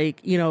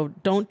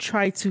 Don't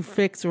try to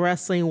fix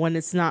wrestling when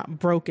it's not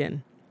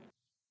broken.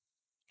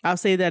 I'll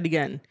say that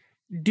again.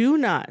 Do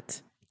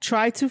not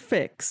try to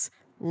fix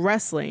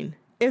wrestling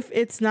if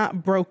it's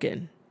not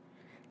broken.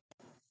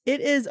 It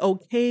is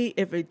okay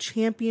if a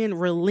champion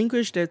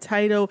relinquished their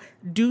title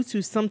due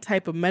to some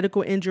type of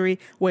medical injury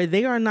where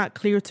they are not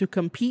clear to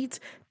compete,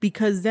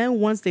 because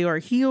then once they are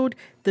healed,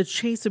 the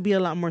chase will be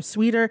a lot more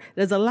sweeter.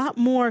 There's a lot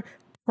more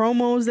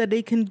promos that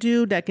they can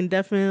do that can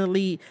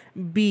definitely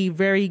be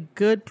very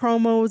good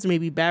promos,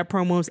 maybe bad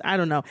promos, I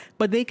don't know.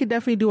 But they could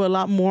definitely do a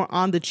lot more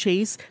on the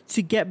chase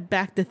to get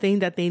back the thing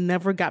that they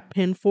never got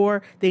pinned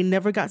for, they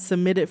never got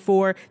submitted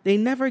for, they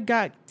never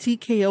got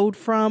TKO'd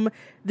from.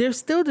 They're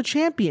still the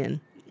champion.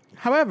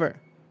 However,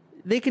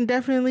 they can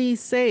definitely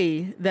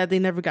say that they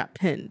never got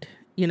pinned,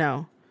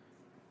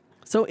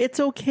 So it's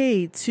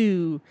okay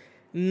to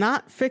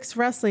not fix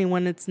wrestling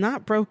when it's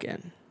not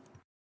broken.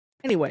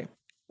 Anyway,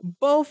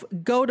 both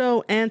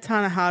Goto and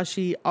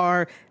Tanahashi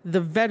are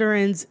the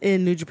veterans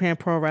in New Japan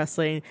Pro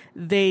Wrestling.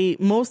 They,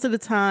 most of the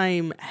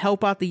time,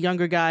 help out the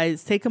younger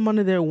guys, take them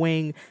under their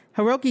wing,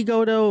 Hiroki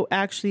Goto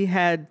actually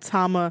had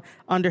Tama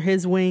under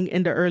his wing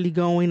in the early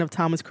going of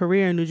Tama's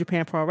career in New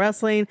Japan Pro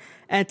Wrestling,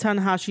 and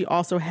Tanahashi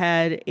also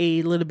had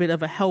a little bit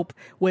of a help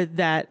with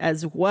that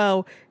as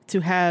well, to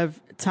have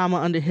Tama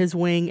under his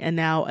wing. And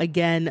now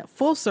again,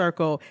 full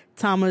circle,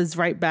 Tama's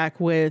right back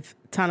with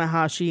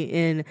Tanahashi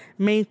in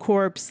main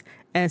corps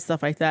and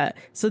stuff like that.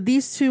 So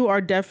these two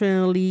are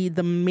definitely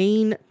the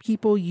main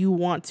people you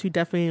want to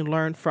definitely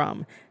learn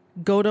from.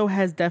 Goto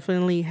has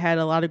definitely had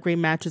a lot of great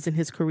matches in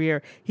his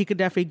career. He could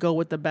definitely go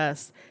with the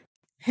best.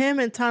 Him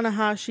and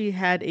Tanahashi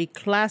had a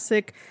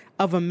classic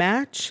of a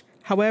match.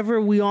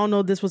 However, we all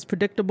know this was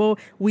predictable.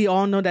 We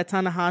all know that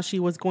Tanahashi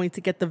was going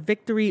to get the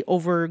victory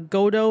over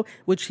Goto,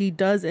 which he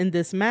does in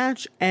this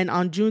match. And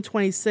on June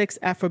 26th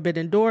at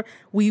Forbidden Door,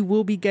 we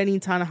will be getting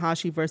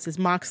Tanahashi versus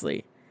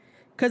Moxley.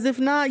 Because if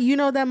not, you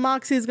know that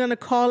Moxley is going to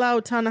call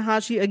out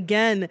Tanahashi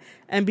again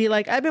and be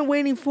like, I've been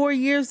waiting 4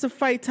 years to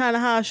fight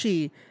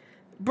Tanahashi.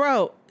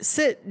 Bro,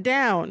 sit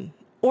down,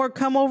 or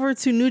come over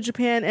to New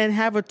Japan and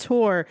have a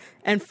tour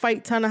and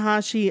fight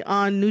Tanahashi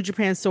on New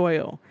Japan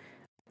soil.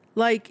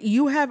 Like,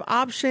 you have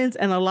options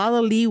and a lot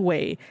of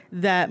leeway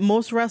that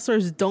most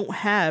wrestlers don't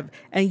have.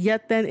 And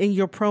yet then in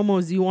your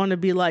promos, you want to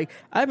be like,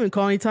 I've been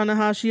calling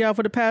Tanahashi out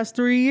for the past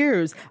 3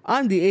 years.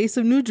 I'm the ace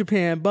of New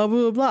Japan, blah,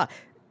 blah, blah.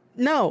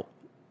 No,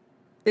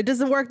 it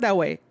doesn't work that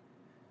way.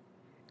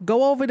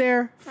 Go over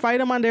there, fight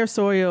them on their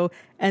soil,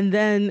 and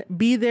then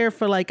be there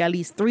for like at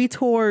least 3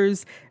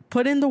 tours.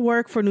 Put in the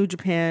work for New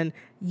Japan.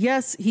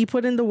 Yes, he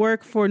put in the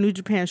work for New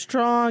Japan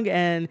Strong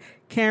and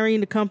carrying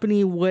the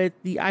company with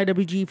the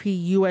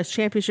IWGP US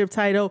Championship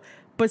title,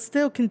 but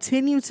still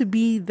continue to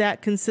be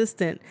that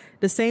consistent.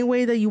 The same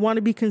way that you want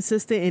to be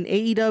consistent in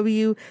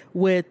AEW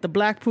with the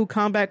Blackpool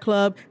Combat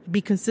Club,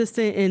 be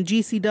consistent in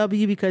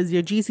GCW because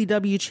you're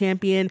GCW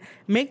champion.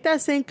 Make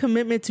that same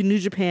commitment to New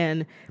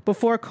Japan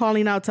before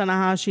calling out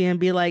Tanahashi and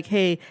be like,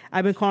 hey,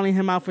 I've been calling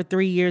him out for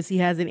 3 years. He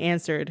hasn't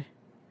answered.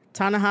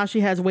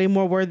 Tanahashi has way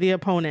more worthy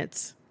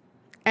opponents.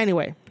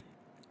 Anyway,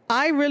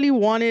 I really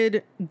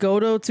wanted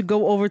Goto to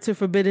go over to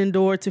Forbidden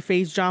Door to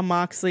face Jon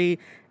Moxley.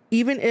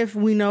 Even if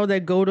we know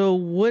that Goto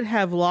would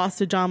have lost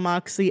to Jon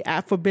Moxley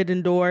at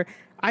Forbidden Door,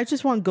 I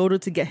just want Goto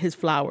to get his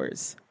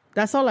flowers.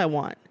 That's all I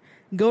want.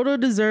 Goto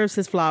deserves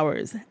his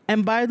flowers.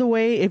 And by the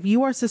way, if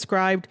you are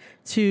subscribed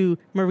to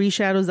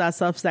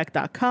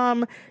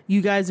marieshadows.substack.com,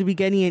 you guys will be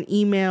getting an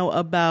email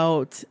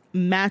about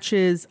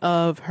matches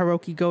of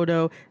Hiroki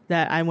Goto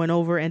that I went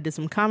over and did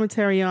some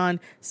commentary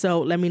on.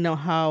 So let me know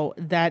how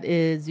that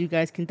is. You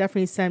guys can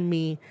definitely send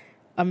me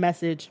a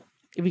message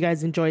if you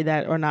guys enjoy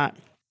that or not.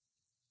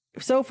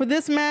 So for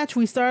this match,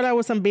 we start out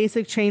with some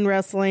basic chain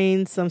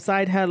wrestling, some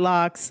side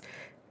headlocks.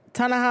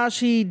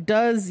 Tanahashi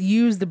does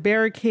use the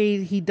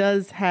barricade. He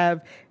does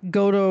have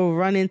Goto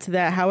run into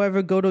that.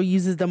 However, Goto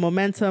uses the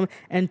momentum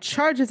and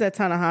charges at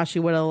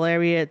Tanahashi with a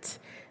lariat.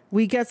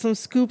 We get some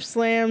scoop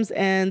slams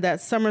and that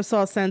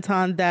somersault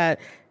senton that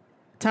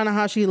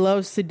Tanahashi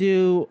loves to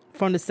do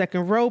from the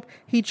second rope.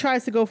 He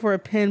tries to go for a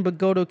pin, but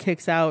Goto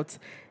kicks out.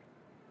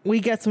 We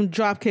get some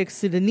drop kicks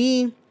to the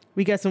knee.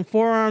 We get some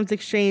forearms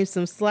exchange,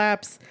 some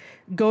slaps.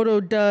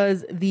 Goto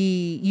does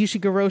the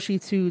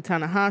Ushigoroshi to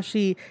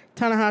Tanahashi.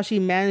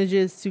 Tanahashi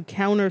manages to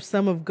counter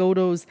some of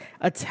Goto's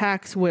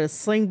attacks with a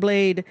sling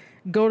blade.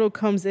 Goto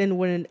comes in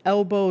with an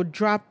elbow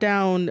drop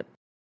down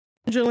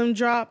pendulum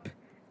drop.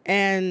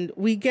 And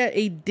we get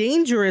a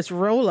dangerous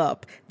roll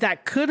up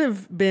that could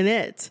have been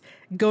it.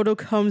 Goto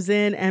comes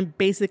in and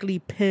basically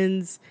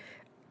pins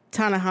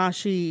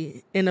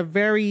Tanahashi in a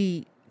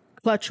very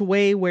clutch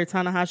way where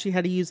Tanahashi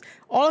had to use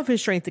all of his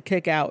strength to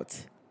kick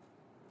out.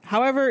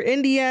 However,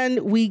 in the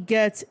end, we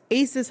get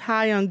aces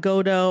high on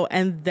Goto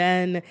and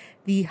then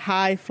the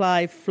high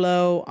fly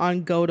flow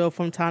on Goto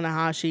from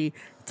Tanahashi.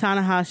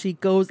 Tanahashi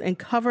goes and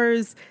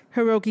covers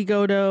Hiroki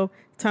Goto.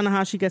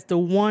 Tanahashi gets the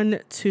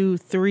 1, 2,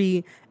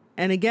 3.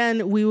 And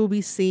again, we will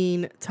be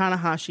seeing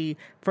Tanahashi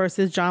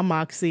versus Jon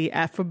Moxley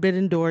at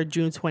Forbidden Door,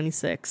 June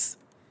 26th.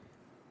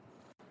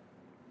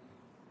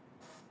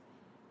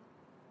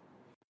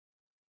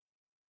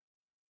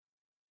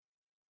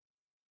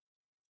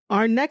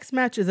 Our next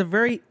match is a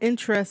very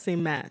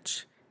interesting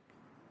match.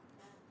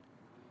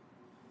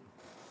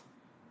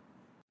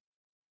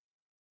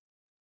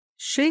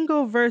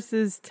 Shingo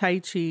versus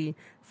Taichi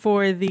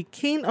for the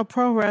King of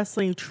Pro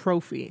Wrestling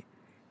trophy.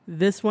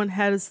 This one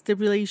had a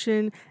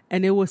stipulation,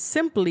 and it was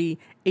simply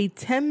a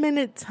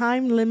 10-minute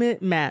time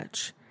limit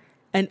match.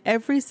 And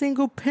every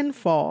single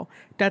pinfall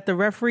that the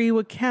referee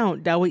would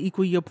count, that would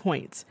equal your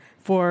points.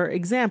 For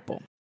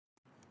example,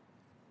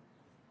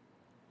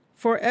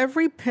 for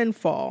every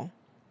pinfall,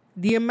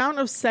 the amount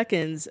of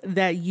seconds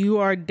that you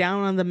are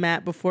down on the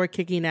mat before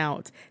kicking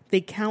out, they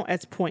count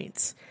as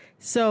points.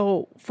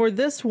 So for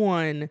this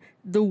one,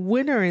 the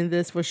winner in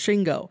this was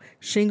Shingo.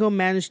 Shingo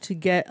managed to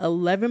get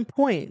 11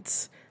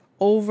 points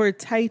over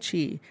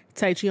Taichi.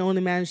 Taichi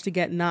only managed to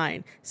get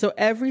 9. So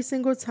every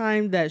single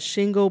time that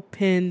Shingo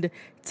pinned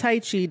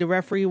Taichi, the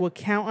referee will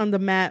count on the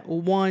mat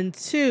 1,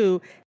 2.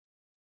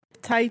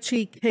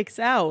 Taichi kicks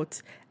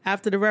out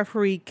after the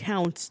referee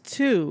counts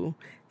 2.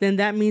 then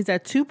that means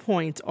that 2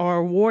 points are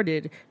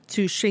awarded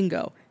to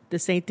Shingo. The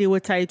same thing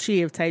with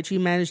Taichi. If Taichi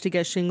managed to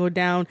get Shingo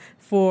down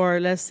for,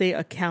 let's say,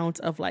 a count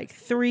of like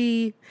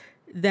 3,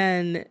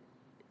 then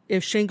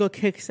if Shingo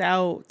kicks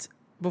out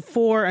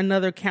before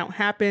another count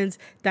happens,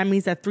 that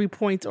means that 3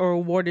 points are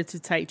awarded to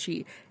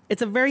Taichi.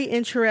 It's a very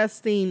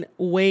interesting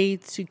way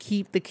to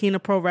keep the King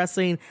of Pro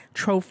Wrestling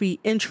trophy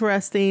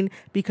interesting,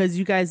 because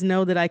you guys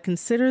know that I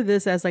consider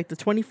this as like the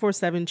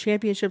 24/7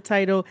 championship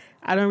title.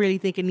 I don't really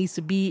think it needs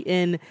to be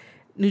in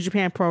New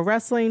Japan Pro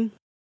Wrestling,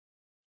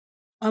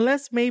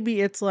 unless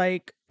maybe it's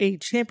like a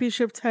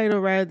championship title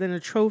rather than a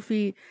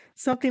trophy,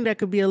 something that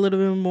could be a little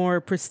bit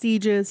more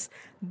prestigious.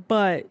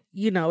 But,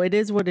 you know, it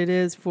is what it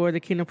is for the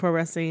King of Pro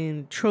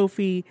Wrestling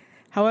trophy.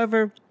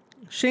 However,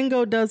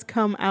 Shingo does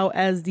come out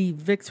as the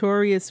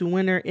victorious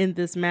winner in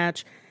this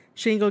match.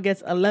 Shingo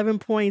gets 11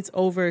 points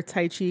over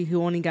Taichi,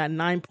 who only got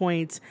 9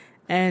 points.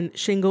 And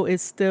Shingo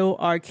is still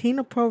our King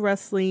of Pro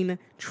Wrestling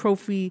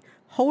trophy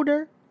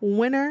holder,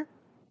 winner.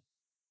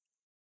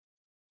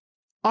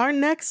 Our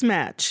next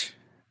match,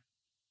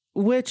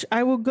 which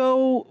I will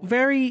go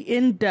very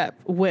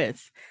in-depth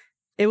with.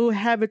 It will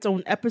have its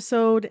own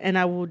episode, and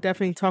I will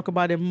definitely talk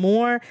about it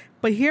more.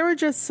 But here are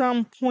just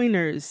some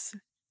pointers,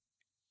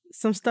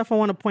 some stuff I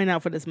want to point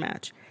out for this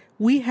match.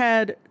 We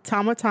had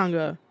Tama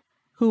Tonga,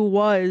 who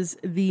was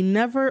the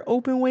never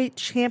openweight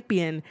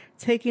champion,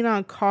 taking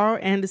on Carl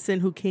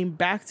Anderson, who came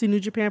back to New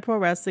Japan Pro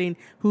Wrestling,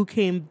 who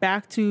came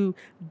back to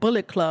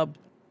Bullet Club.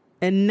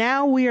 And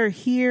now we are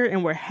here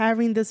and we're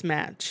having this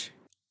match.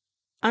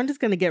 I'm just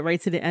going to get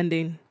right to the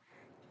ending.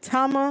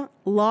 Tama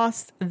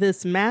lost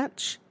this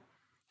match,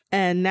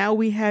 and now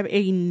we have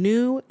a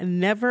new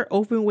never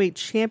openweight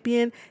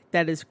champion,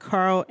 that is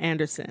Carl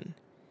Anderson.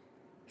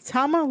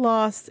 Tama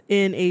lost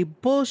in a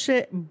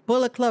bullshit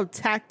Bullet Club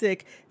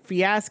tactic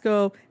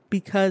fiasco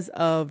because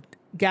of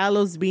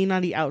Gallows being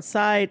on the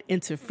outside,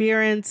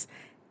 interference.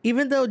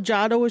 Even though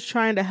Jado was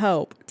trying to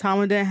help,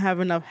 Tama didn't have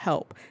enough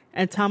help.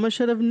 And Tama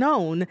should have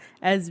known,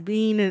 as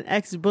being an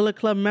ex-Bullet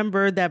Club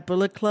member, that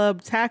Bullet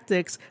Club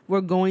tactics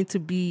were going to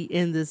be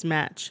in this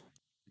match.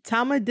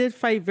 Tama did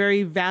fight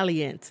very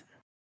valiant.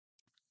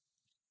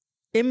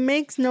 It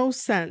makes no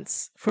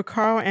sense for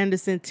Carl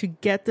Anderson to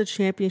get the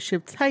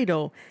championship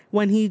title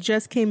when he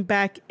just came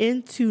back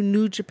into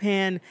New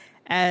Japan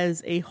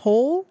as a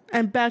whole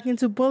and back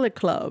into Bullet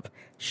Club.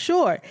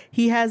 Sure,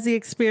 he has the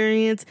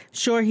experience.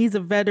 Sure, he's a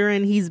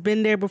veteran. He's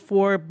been there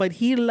before, but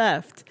he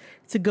left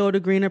to go to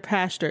greener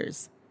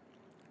pastures.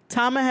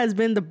 Tama has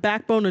been the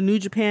backbone of New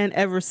Japan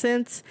ever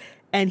since,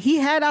 and he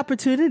had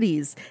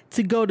opportunities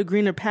to go to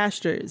greener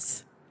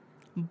pastures.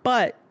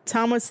 But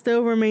Tama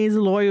still remains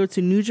loyal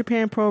to New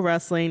Japan Pro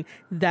Wrestling.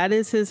 That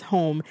is his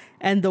home.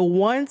 And the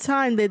one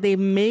time that they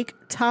make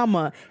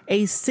Tama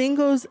a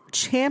singles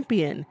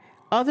champion,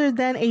 other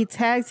than a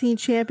tag team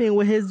champion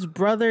with his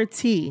brother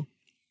T,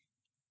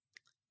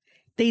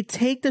 they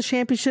take the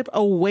championship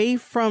away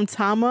from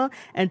Tama,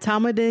 and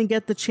Tama didn't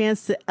get the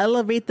chance to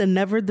elevate the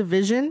Never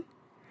division.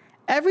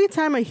 Every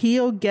time a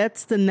heel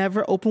gets the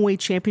Never Openweight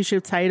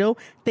Championship title,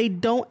 they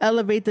don't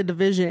elevate the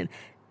division.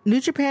 New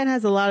Japan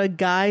has a lot of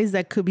guys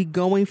that could be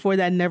going for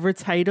that Never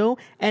title,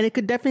 and it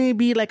could definitely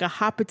be like a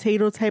hot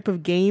potato type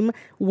of game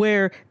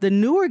where the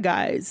newer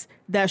guys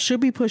that should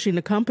be pushing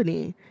the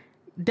company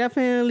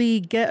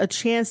definitely get a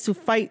chance to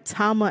fight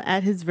Tama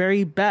at his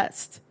very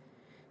best.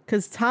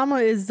 Because Tama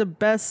is the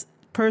best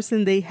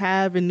person they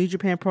have in New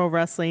Japan Pro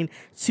Wrestling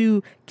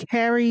to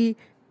carry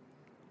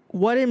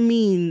what it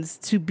means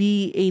to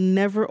be a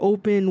never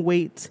open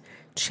weight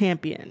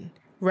champion,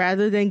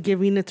 rather than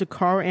giving it to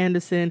Carl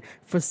Anderson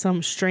for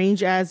some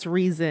strange ass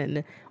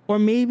reason. Or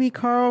maybe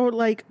Carl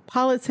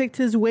politicked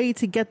his way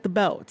to get the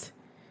belt.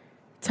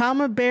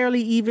 Tama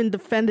barely even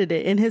defended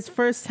it. In his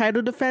first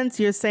title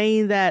defense, you're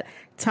saying that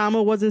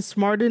Tama wasn't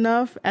smart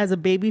enough as a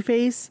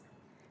babyface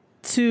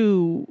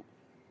to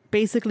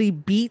basically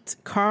beat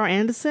Carl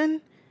Anderson,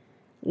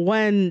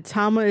 when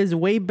Tama is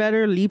way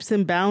better leaps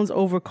and bounds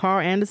over Carl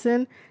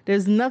Anderson.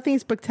 There's nothing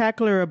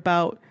spectacular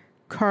about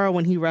Carl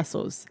when he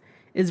wrestles.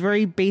 It's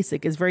very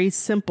basic. It's very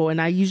simple. And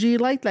I usually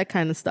like that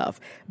kind of stuff,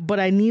 but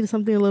I need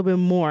something a little bit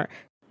more.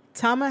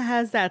 Tama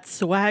has that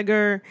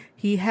swagger.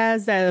 He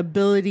has that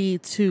ability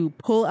to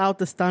pull out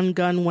the stun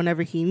gun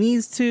whenever he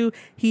needs to.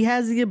 He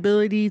has the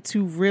ability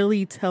to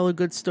really tell a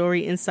good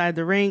story inside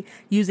the ring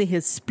using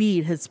his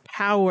speed, his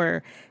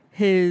power,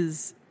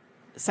 his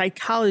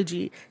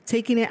psychology,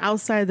 taking it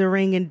outside the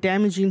ring and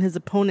damaging his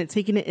opponent,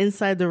 taking it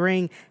inside the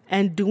ring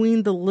and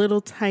doing the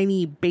little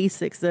tiny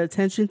basics, the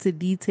attention to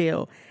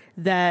detail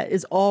that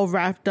is all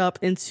wrapped up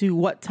into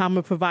what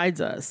Tama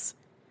provides us.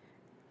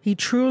 He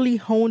truly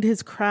honed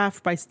his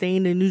craft by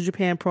staying in New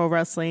Japan Pro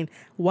Wrestling,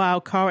 while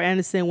Carl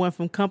Anderson went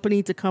from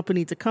company to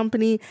company to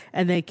company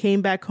and then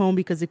came back home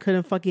because he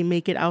couldn't fucking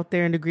make it out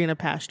there in the greener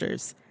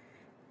pastures.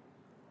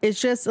 It's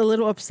just a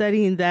little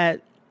upsetting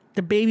that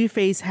the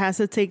babyface has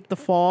to take the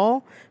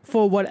fall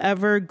for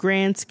whatever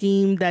grand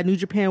scheme that New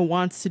Japan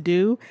wants to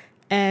do.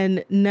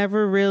 and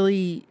never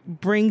really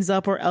brings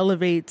up or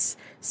elevates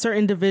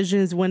certain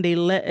divisions when they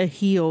let a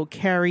heel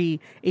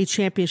carry a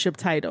championship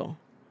title.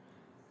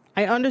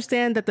 I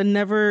understand that the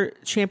Never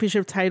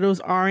Championship titles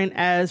aren't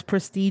as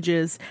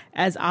prestigious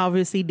as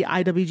obviously the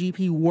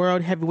IWGP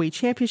World Heavyweight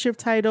Championship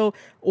title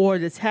or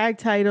the tag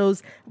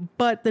titles,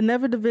 but the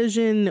Never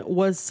division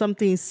was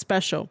something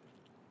special.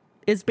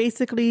 It's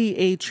basically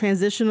a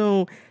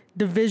transitional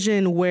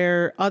division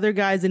where other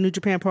guys in New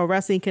Japan Pro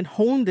Wrestling can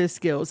hone their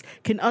skills,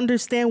 can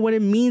understand what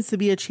it means to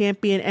be a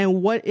champion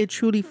and what it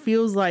truly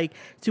feels like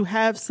to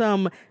have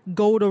some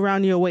gold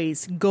around your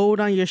waist,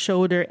 gold on your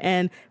shoulder,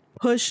 and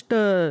push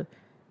the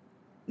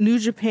New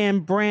Japan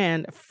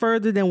brand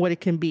further than what it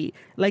can be.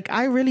 Like,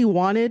 I really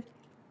wanted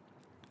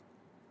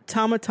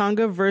Tama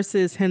Tonga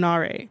versus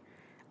Hinare.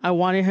 I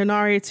wanted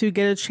Hinare to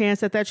get a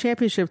chance at that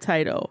championship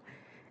title.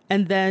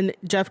 And then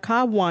Jeff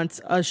Cobb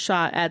wants a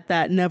shot at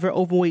that Never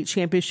Openweight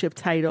Championship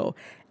title.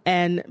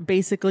 And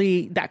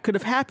basically that could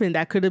have happened.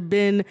 That could have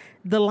been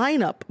the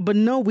lineup. But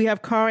no, we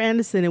have Carl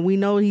Anderson, and we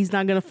know he's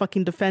not going to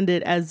fucking defend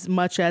it as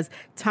much as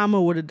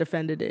Tama would have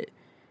defended it.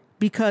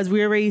 Because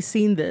we already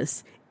seen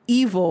this.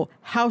 Evil,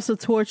 House of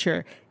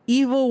Torture.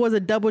 Evil was a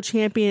double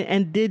champion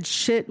and did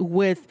shit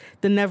with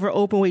the Never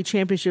Openweight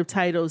Championship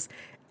titles.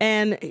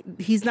 And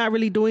he's not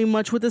really doing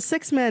much with the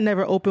 6-man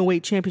Never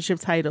Openweight Championship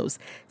titles.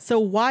 So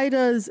why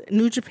does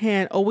New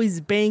Japan always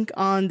bank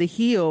on the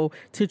heel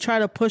to try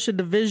to push a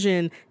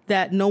division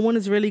that no one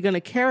is really going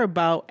to care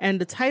about? And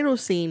the title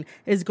scene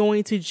is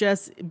going to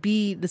just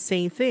be the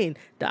same thing.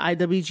 The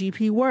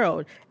IWGP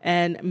World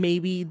and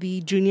maybe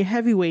the Junior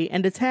Heavyweight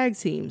and the tag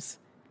teams.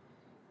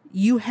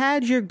 You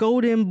had your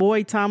golden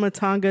boy Tama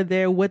Tonga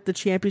there with the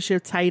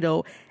championship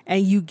title,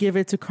 and you give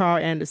it to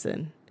Carl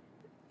Anderson.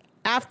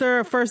 After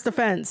a first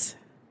defense,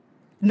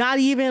 not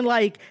even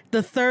like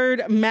the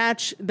third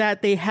match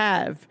that they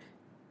have.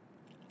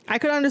 I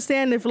could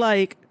understand if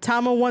like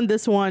Tama won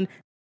this one,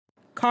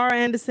 Carl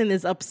Anderson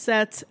is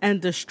upset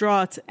and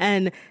distraught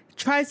and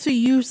tries to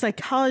use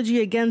psychology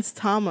against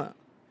Tama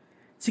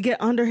to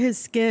get under his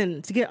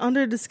skin, to get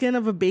under the skin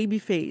of a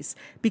babyface,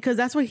 because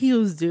that's what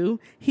heels do.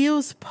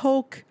 Heels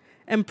poke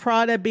and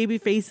prod at baby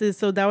faces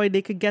so that way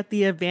they could get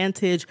the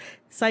advantage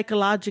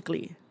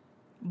psychologically.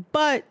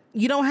 But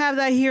you don't have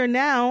that here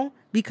now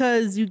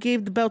because you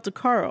gave the belt to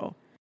Carl.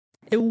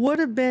 It would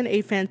have been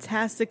a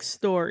fantastic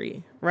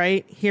story,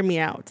 right? Hear me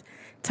out.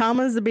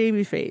 Tama's the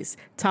babyface.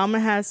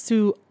 Tama has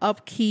to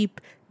upkeep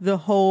the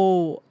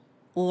whole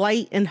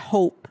light and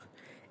hope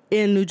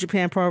in New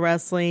Japan Pro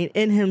Wrestling,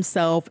 in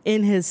himself,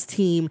 in his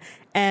team,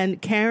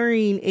 and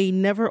carrying a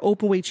Never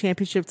Openweight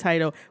Championship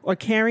title or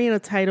carrying a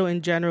title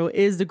in general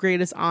is the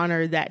greatest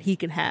honor that he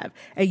can have.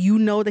 And you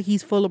know that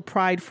he's full of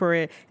pride for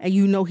it, and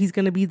you know he's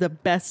going to be the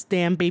best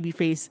damn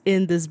babyface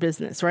in this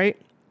business, right?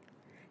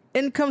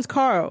 In comes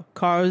Carl.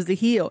 Carl is the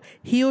heel.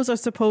 Heels are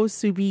supposed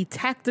to be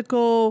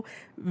tactical,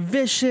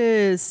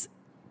 vicious,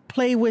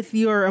 play with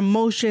your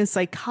emotions,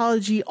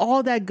 psychology,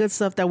 all that good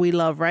stuff that we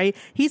love, right?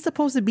 He's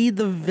supposed to be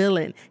the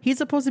villain. He's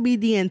supposed to be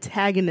the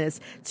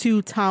antagonist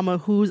to Tama,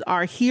 who's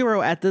our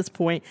hero at this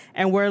point.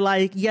 And we're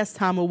like, yes,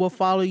 Tama, we'll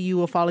follow you,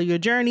 we'll follow your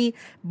journey,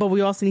 but we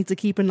also need to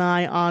keep an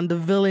eye on the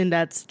villain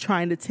that's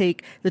trying to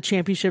take the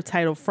championship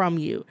title from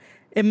you.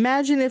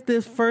 Imagine if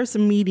this first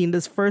meeting,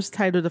 this first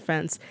title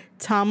defense,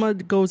 Tama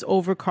goes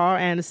over Carl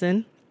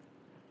Anderson,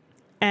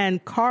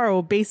 and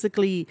Carl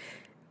basically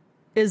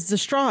is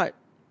distraught.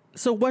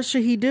 So what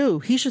should he do?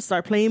 He should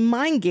start playing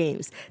mind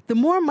games. The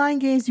more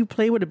mind games you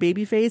play with a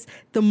babyface,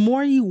 the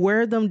more you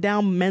wear them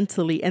down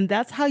mentally. And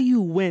that's how you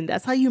win.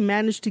 That's how you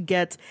manage to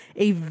get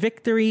a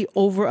victory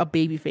over a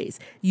babyface.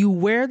 You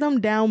wear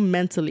them down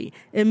mentally.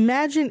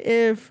 Imagine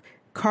if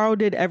Carl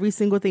did every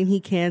single thing he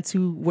can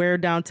to wear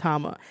down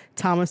Tama.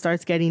 Tama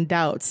starts getting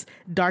doubts.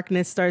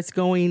 Darkness starts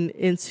going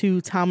into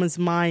Tama's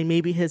mind,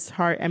 maybe his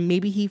heart, and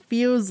maybe he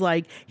feels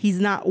like he's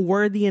not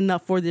worthy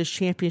enough for this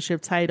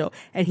championship title,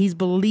 and he's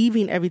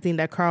believing everything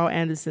that Carl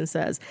Anderson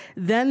says.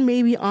 Then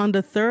maybe on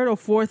the third or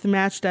fourth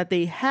match that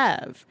they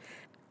have,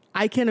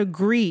 I can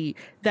agree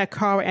that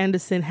Carl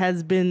Anderson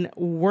has been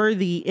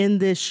worthy in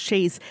this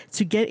chase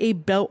to get a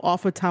belt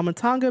off of Tama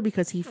Tonga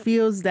because he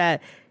feels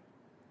that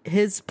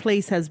his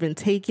place has been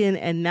taken,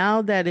 and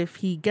now that if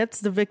he gets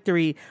the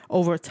victory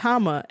over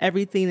Tama,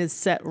 everything is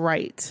set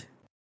right.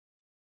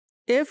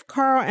 If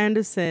Carl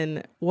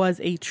Anderson was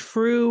a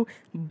true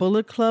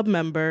Bullet Club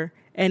member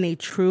and a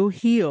true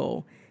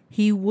heel,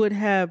 he would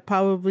have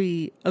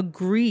probably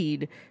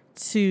agreed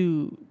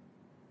to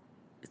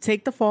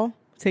take the fall,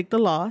 take the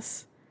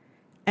loss,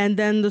 and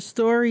then the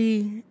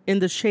story in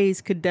the chase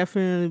could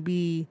definitely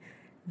be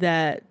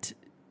that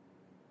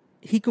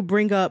he could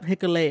bring up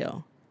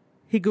Hikuleo.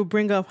 He could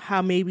bring up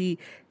how maybe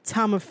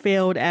Tama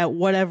failed at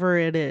whatever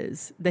it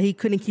is, that he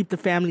couldn't keep the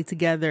family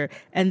together,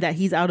 and that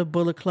he's out of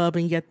Bullet Club,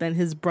 and yet then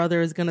his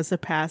brother is going to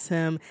surpass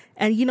him.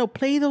 And, you know,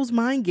 play those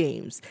mind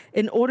games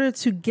in order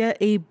to get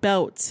a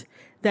belt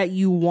that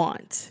you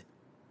want.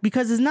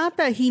 Because it's not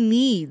that he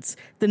needs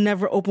the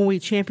Never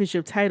Openweight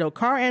Championship title.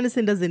 Carl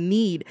Anderson doesn't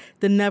need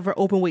the Never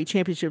Openweight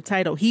Championship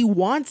title. He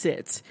wants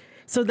it.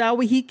 so that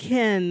way he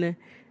can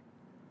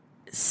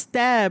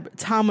stab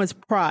Tama's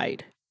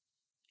pride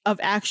of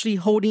actually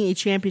holding a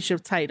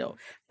championship title.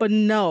 But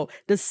no,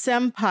 the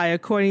senpai,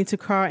 according to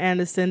Carl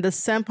Anderson, the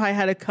senpai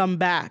had to come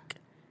back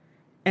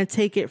and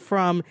take it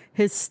from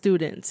his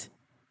student.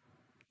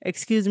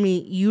 Excuse me,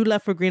 you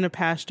left for greener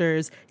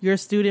pastures. Your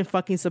student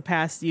fucking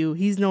surpassed you.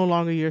 He's no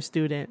longer your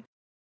student.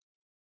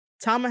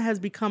 Tama has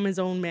become his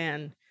own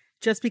man.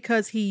 Just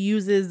because he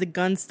uses the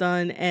gun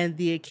stun and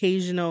the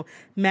occasional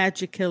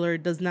magic killer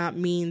does not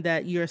mean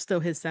that you're still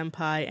his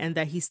senpai and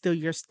that he's still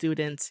your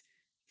student.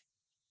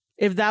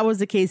 If that was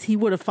the case, he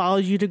would have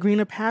followed you to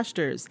greener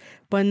pastures.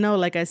 But no,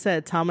 like I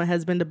said, Tama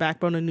has been the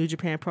backbone of New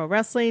Japan Pro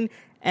Wrestling.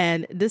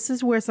 And this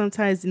is where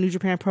sometimes New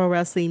Japan Pro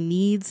Wrestling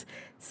needs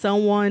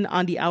someone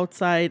on the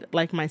outside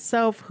like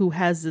myself who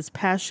has this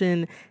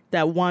passion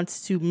that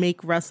wants to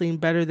make wrestling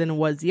better than it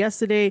was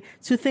yesterday,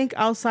 to think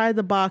outside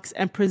the box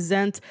and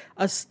present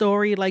a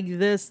story like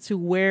this to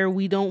where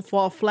we don't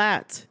fall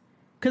flat.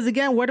 Because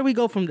again, where do we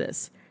go from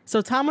this?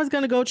 So Tama's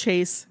going to go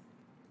chase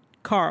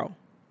Carl,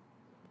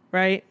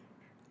 right?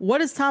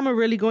 What is Tama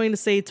really going to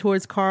say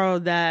towards Carl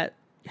that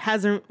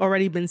hasn't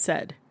already been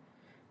said?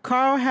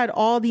 Carl had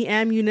all the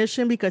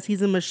ammunition because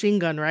he's a machine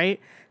gun, right?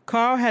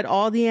 Carl had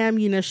all the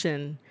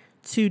ammunition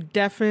to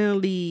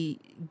definitely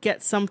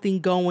get something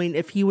going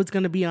if he was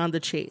going to be on the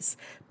chase.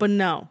 But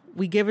no,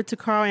 we give it to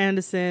Carl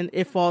Anderson.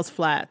 It falls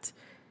flat.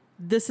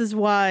 This is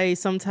why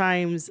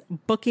sometimes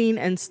booking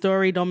and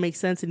story don't make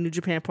sense in New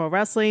Japan Pro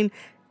Wrestling.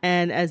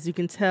 And as you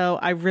can tell,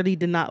 I really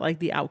did not like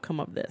the outcome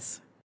of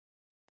this.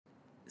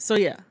 So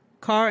yeah,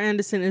 Carl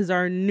Anderson is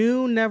our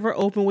new never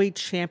openweight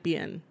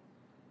champion.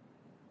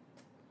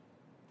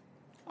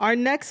 Our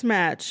next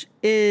match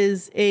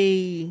is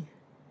a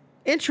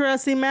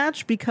interesting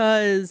match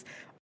because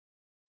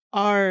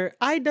our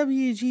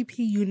IWGP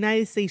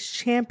United States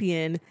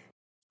champion,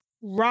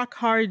 Rock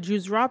Hard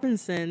Juice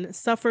Robinson,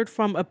 suffered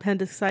from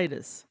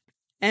appendicitis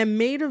and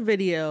made a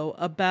video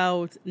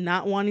about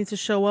not wanting to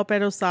show up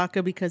at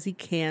Osaka because he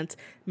can't,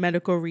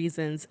 medical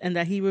reasons, and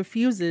that he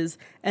refuses,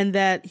 and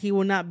that he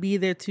will not be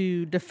there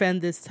to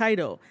defend this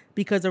title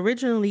because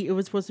originally it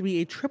was supposed to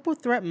be a triple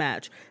threat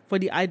match for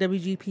the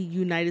IWGP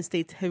United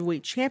States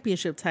Heavyweight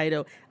Championship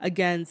title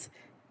against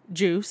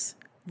Juice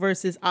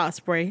versus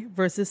Ospreay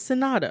versus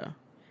Sonata.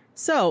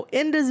 So,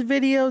 in this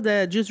video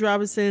that Juice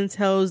Robinson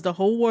tells the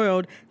whole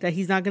world that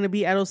he's not going to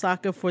be at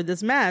Osaka for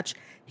this match,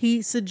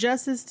 he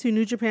suggests to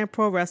New Japan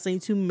Pro Wrestling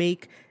to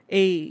make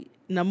a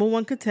number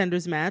one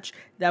contenders match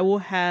that will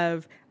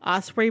have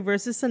Ospreay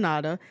versus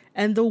Sonata,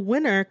 and the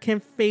winner can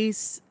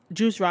face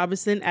Juice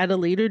Robinson at a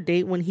later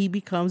date when he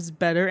becomes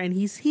better and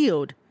he's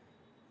healed.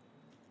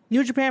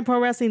 New Japan Pro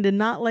Wrestling did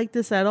not like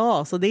this at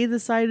all, so they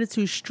decided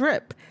to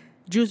strip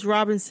Juice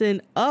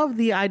Robinson of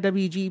the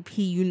IWGP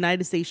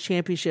United States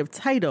Championship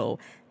title,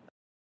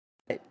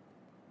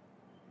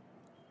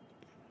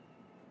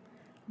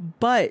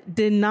 but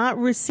did not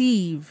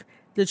receive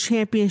the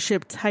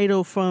championship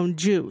title from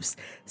Juice.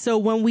 So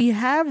when we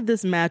have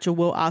this match of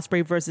Will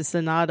Ospreay versus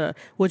Sonata,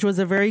 which was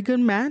a very good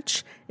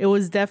match, it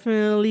was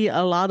definitely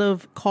a lot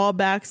of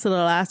callbacks to the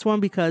last one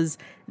because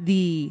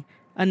the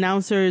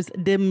announcers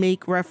did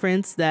make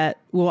reference that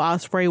Will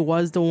Ospreay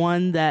was the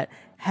one that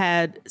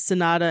had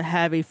Sonata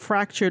have a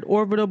fractured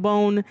orbital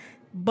bone.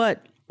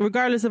 But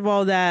regardless of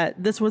all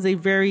that, this was a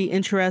very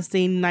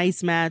interesting,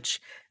 nice match.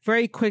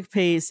 Very quick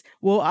pace.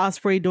 Will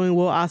Ospreay doing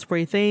Will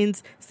Ospreay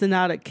things.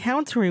 Sonata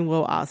countering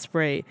Will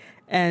Ospreay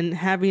and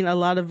having a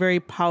lot of very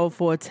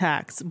powerful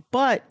attacks.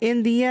 But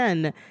in the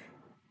end,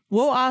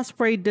 Will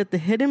Ospreay did the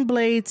hidden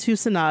blade to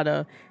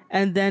Sonata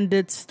and then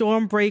did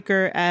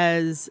Stormbreaker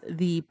as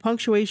the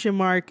punctuation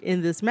mark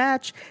in this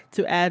match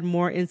to add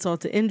more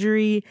insult to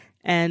injury.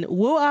 And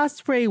Will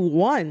Ospreay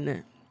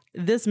won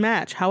this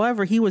match.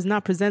 However, he was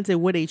not presented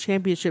with a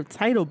championship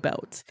title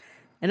belt.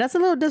 And that's a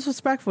little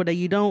disrespectful that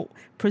you don't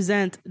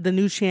present the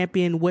new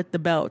champion with the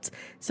belt.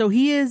 So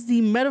he is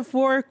the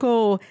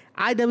metaphorical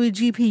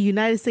IWGP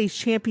United States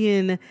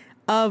champion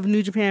of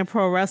New Japan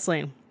Pro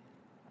Wrestling.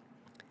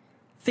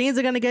 Things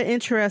are going to get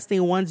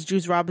interesting once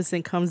Juice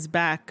Robinson comes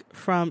back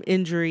from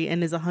injury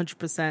and is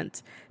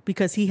 100%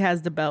 because he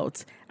has the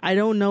belt. I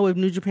don't know if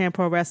New Japan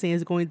Pro Wrestling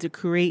is going to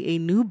create a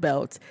new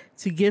belt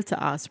to give to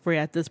Ospreay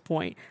at this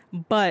point.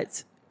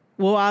 But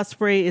Will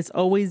Ospreay is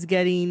always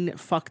getting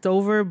fucked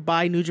over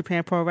by New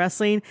Japan Pro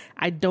Wrestling.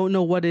 I don't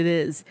know what it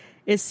is.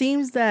 It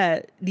seems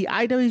that the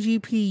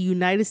IWGP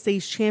United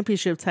States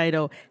Championship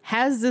title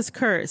has this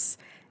curse.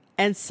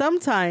 And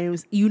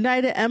sometimes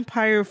United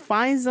Empire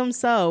finds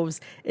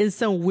themselves in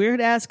some weird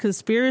ass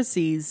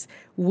conspiracies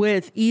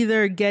with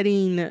either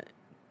getting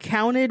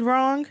counted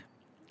wrong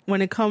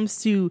when it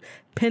comes to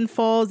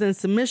pinfalls and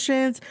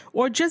submissions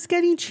or just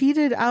getting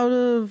cheated out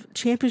of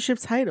championship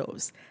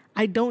titles.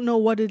 I don't know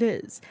what it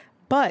is.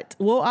 But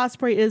Will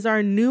Ospreay is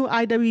our new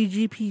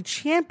IWGP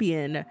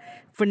champion.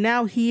 For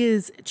now, he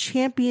is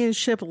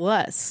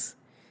championship-less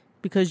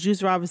because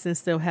Juice Robinson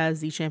still has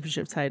the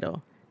championship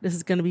title. This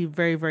is going to be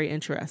very, very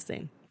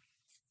interesting.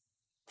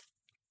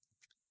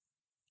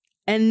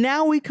 And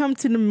now we come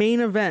to the main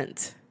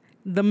event.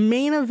 the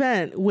main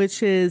event,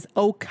 which is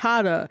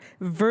Okada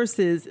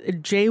versus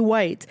Jay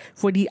White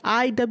for the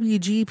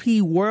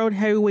IWGP World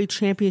Heavyweight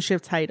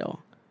Championship title.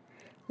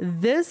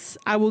 This,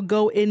 I will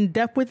go in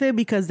depth with it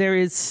because there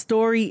is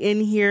story in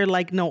here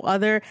like no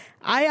other.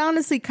 I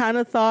honestly kind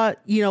of thought,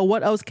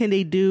 what else can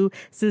they do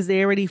since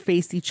they already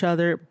faced each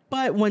other?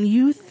 But when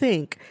you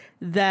think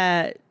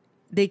that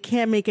they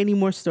can't make any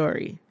more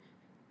story,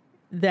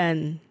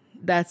 then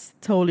that's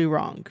totally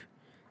wrong.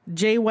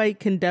 Jay White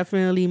can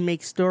definitely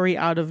make story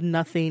out of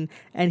nothing,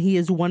 and he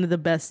is one of the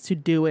best to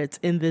do it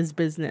in this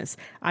business.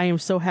 I am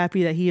so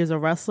happy that he is a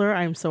wrestler.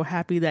 I am so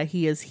happy that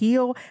he is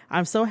heel.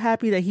 I'm so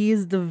happy that he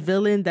is the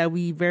villain that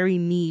we very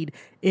need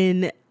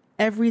in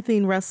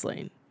everything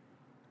wrestling.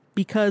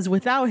 Because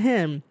without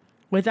him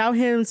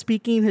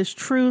speaking his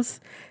truth,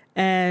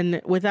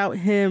 and without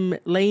him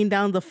laying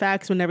down the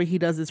facts whenever he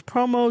does his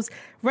promos,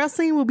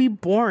 wrestling will be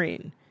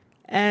boring.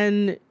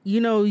 And,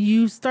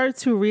 you start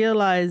to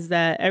realize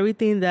that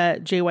everything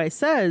that Jay White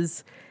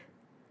says,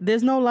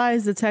 there's no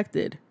lies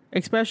detected,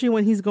 especially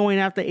when he's going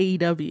after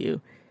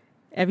AEW.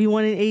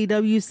 Everyone in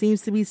AEW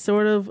seems to be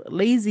sort of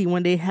lazy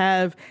when they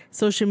have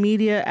social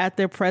media at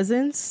their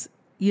presence.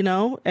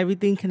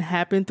 Everything can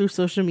happen through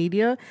social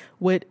media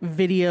with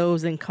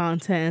videos and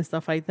content and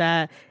stuff like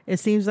that.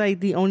 It seems like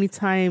the only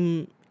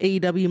time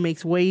AEW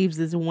makes waves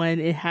is when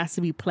it has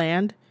to be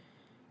planned,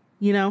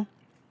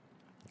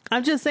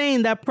 I'm just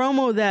saying that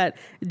promo that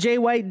Jay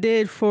White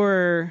did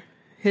for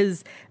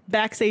his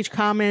backstage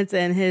comments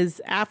and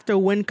his after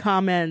win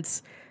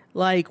comments,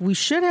 like, we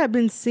should have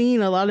been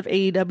seeing a lot of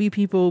AEW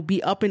people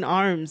be up in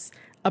arms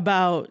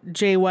about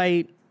Jay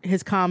White,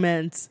 his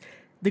comments,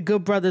 the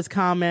Good Brothers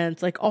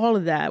comments, like all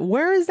of that.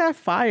 Where is that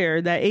fire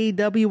that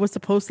AEW was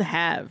supposed to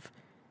have?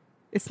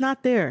 It's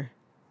not there.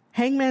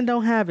 Hangman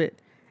don't have it.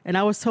 And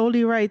I was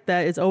totally right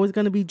that it's always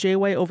going to be Jay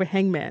White over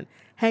Hangman.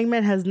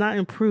 Hangman has not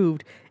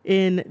improved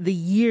in the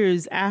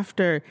years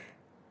after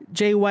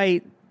Jay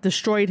White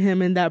destroyed him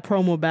in that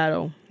promo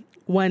battle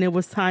when it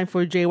was time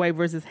for Jay White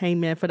versus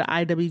Hangman for the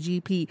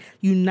IWGP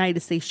United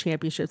States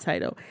Championship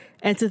title.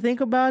 And to think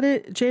about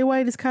it, Jay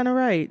White is kind of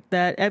right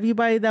that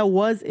everybody that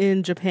was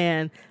in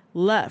Japan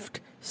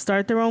left,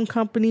 start their own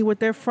company with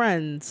their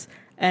friends,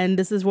 and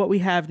this is what we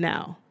have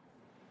now.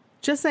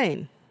 Just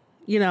saying,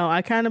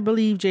 I kind of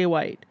believe Jay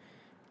White.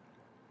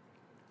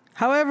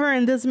 However,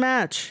 in this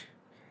match,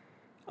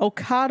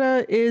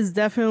 Okada is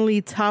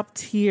definitely top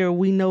tier.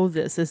 We know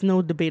this. There's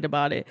no debate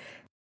about it.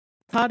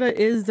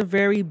 Okada is the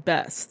very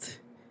best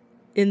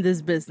in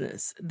this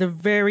business. The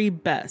very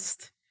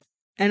best.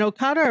 And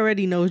Okada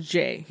already knows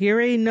Jay. He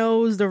already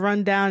knows the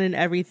rundown and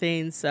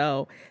everything.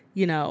 So,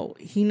 he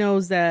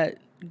knows that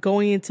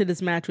going into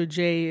this match with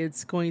Jay,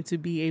 it's going to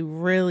be a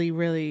really,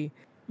 really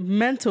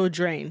mental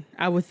drain,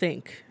 I would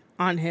think,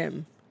 on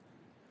him.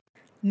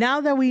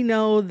 Now that we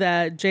know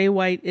that Jay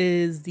White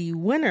is the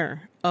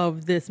winner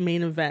of this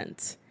main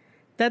event,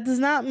 that does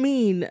not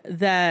mean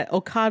that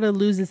Okada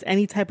loses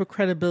any type of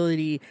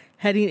credibility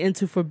heading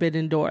into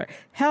Forbidden Door.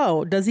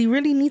 Hell, does he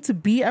really need to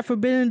be at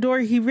Forbidden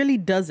Door? He really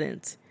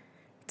doesn't.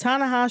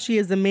 Tanahashi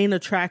is the main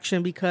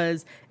attraction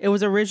because it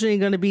was originally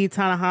going to be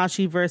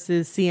Tanahashi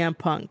versus CM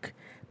Punk.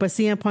 But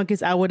CM Punk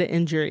is out with an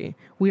injury.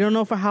 We don't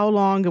know for how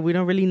long, and we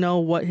don't really know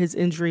what his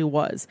injury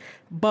was.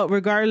 But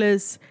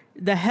regardless,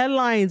 the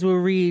headlines will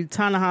read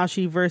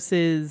Tanahashi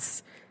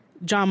versus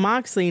Jon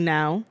Moxley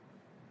now.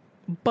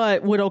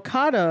 But with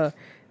Okada,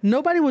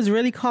 nobody was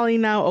really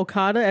calling out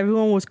Okada.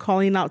 Everyone was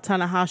calling out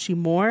Tanahashi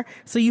more.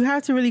 So you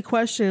have to really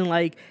question,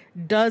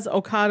 does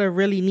Okada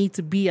really need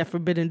to be at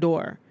Forbidden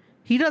Door?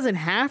 He doesn't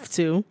have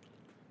to.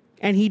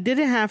 And he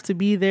didn't have to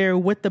be there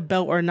with the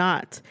belt or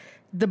not.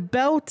 The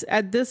belt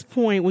at this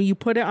point, when you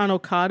put it on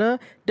Okada,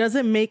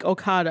 doesn't make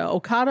Okada.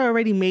 Okada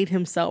already made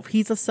himself.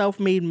 He's a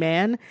self-made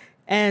man.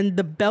 And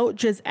the belt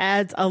just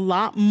adds a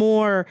lot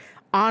more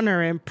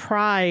honor and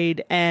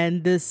pride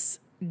and this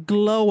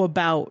glow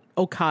about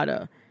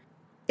Okada.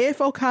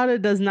 If Okada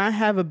does not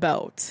have a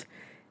belt,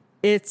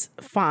 it's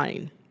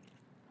fine.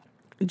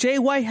 Jay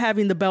White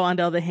having the belt, on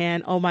the other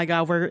hand, oh my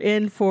God, we're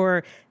in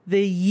for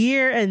the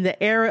year and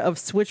the era of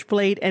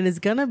Switchblade, and it's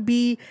going to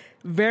be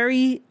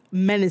very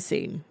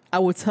menacing. I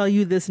will tell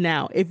you this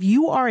now. If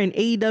you are an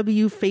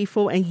AEW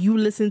faithful and you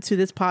listen to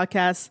this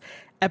podcast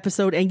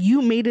episode and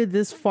you made it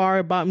this far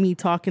about me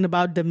talking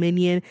about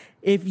Dominion,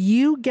 if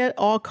you get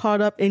all caught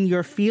up in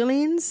your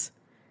feelings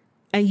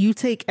and you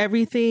take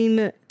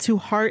everything to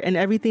heart and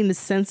everything is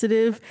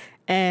sensitive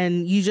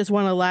and you just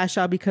want to lash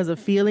out because of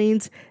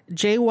feelings,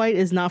 Jay White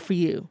is not for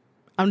you.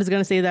 I'm just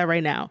going to say that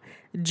right now.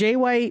 Jay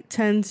White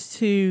tends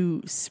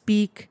to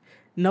speak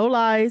no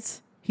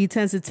lies. He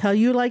tends to tell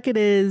you like it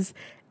is.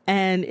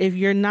 And if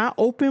you're not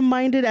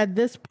open-minded at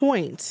this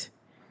point,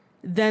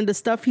 then the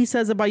stuff he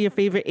says about your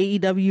favorite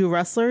AEW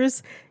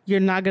wrestlers, you're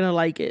not going to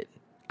like it.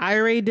 I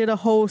already did a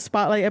whole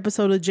spotlight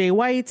episode of Jay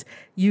White.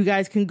 You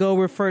guys can go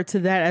refer to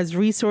that as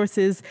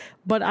resources.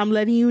 But I'm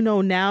letting you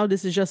know now,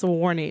 this is just a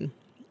warning.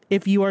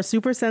 If you are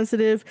super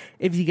sensitive,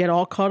 if you get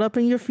all caught up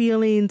in your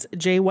feelings,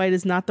 Jay White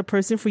is not the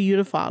person for you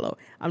to follow.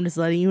 I'm just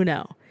letting you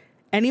know.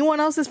 Anyone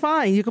else is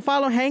fine. You can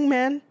follow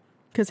Hangman,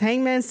 because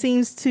Hangman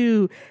seems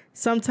to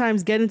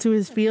sometimes get into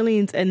his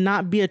feelings and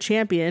not be a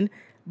champion.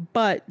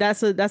 But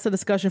that's a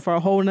discussion for a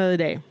whole nother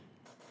day.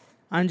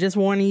 I'm just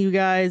warning you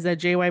guys that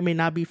JY may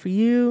not be for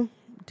you.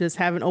 Just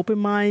have an open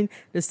mind,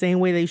 the same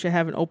way that you should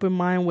have an open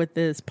mind with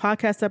this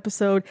podcast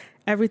episode,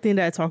 everything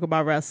that I talk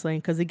about wrestling.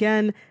 Because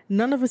again,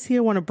 none of us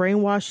here want to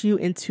brainwash you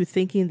into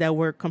thinking that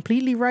we're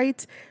completely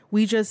right.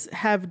 We just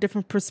have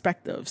different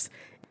perspectives.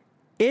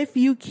 If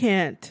you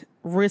can't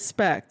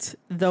respect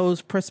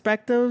those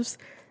perspectives,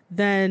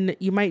 then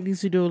you might need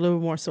to do a little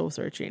more soul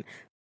searching.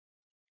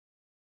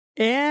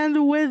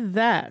 And with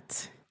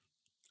that,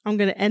 I'm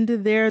going to end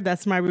it there.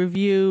 That's my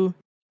review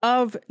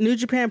of New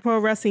Japan Pro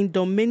Wrestling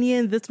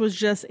Dominion. This was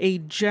just a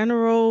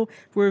general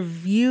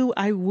review.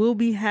 I will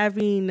be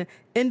having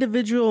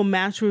individual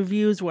match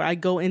reviews where I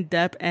go in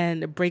depth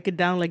and break it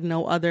down like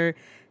no other,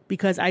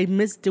 because I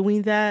miss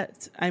doing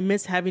that. I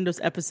miss having those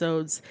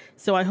episodes.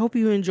 So I hope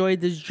you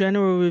enjoyed this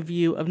general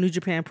review of New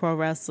Japan Pro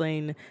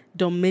Wrestling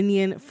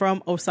Dominion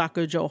from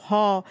Osaka-jo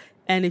Hall.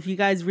 And if you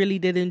guys really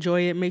did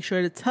enjoy it, make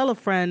sure to tell a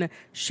friend,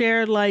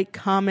 share, like,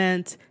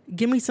 comment,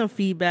 give me some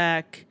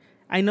feedback.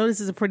 I know this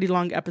is a pretty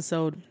long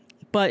episode,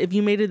 but if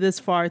you made it this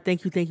far,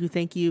 thank you, thank you,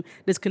 thank you.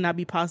 This could not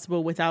be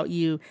possible without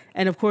you.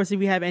 And of course,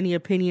 if you have any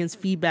opinions,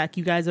 feedback,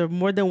 you guys are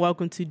more than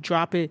welcome to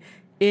drop it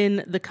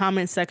in the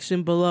comment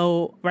section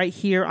below right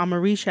here on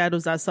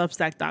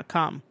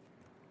marieshadows.substack.com.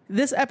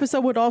 This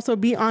episode would also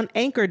be on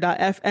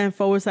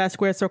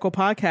anchor.fm/Square Circle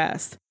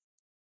Podcast.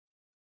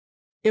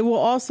 It will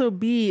also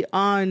be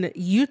on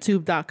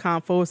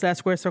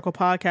youtube.com/Square Circle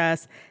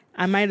Podcast.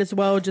 I might as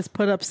well just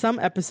put up some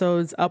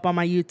episodes up on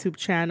my YouTube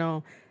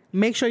channel.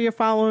 Make sure you're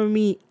following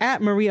me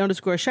at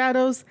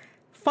Marie_Shadows.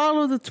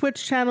 Follow the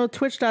Twitch channel,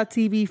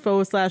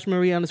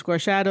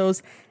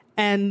 twitch.tv/Marie_Shadows.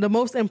 And the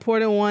most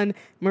important one,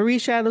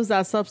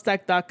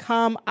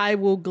 marieshadows.substack.com. I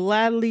will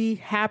gladly,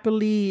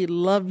 happily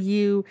love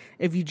you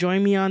if you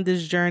join me on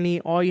this journey.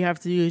 All you have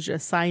to do is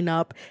just sign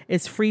up.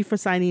 It's free for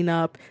signing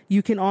up.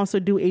 You can also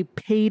do a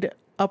paid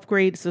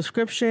upgrade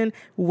subscription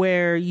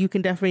where you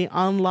can definitely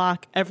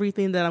unlock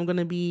everything that I'm going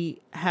to be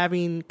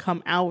having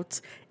come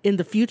out in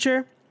the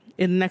future,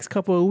 in the next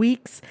couple of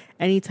weeks,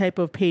 any type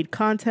of paid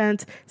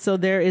content. So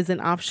there is an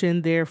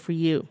option there for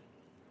you.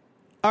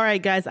 All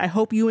right, guys, I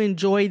hope you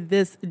enjoyed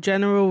this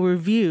general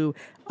review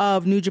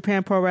of New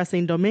Japan Pro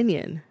Wrestling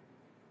Dominion.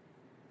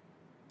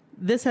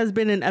 This has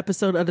been an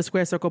episode of the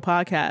Square Circle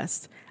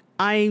Podcast.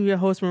 I am your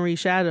host, Marie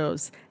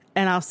Shadows,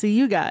 and I'll see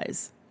you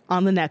guys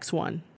on the next one.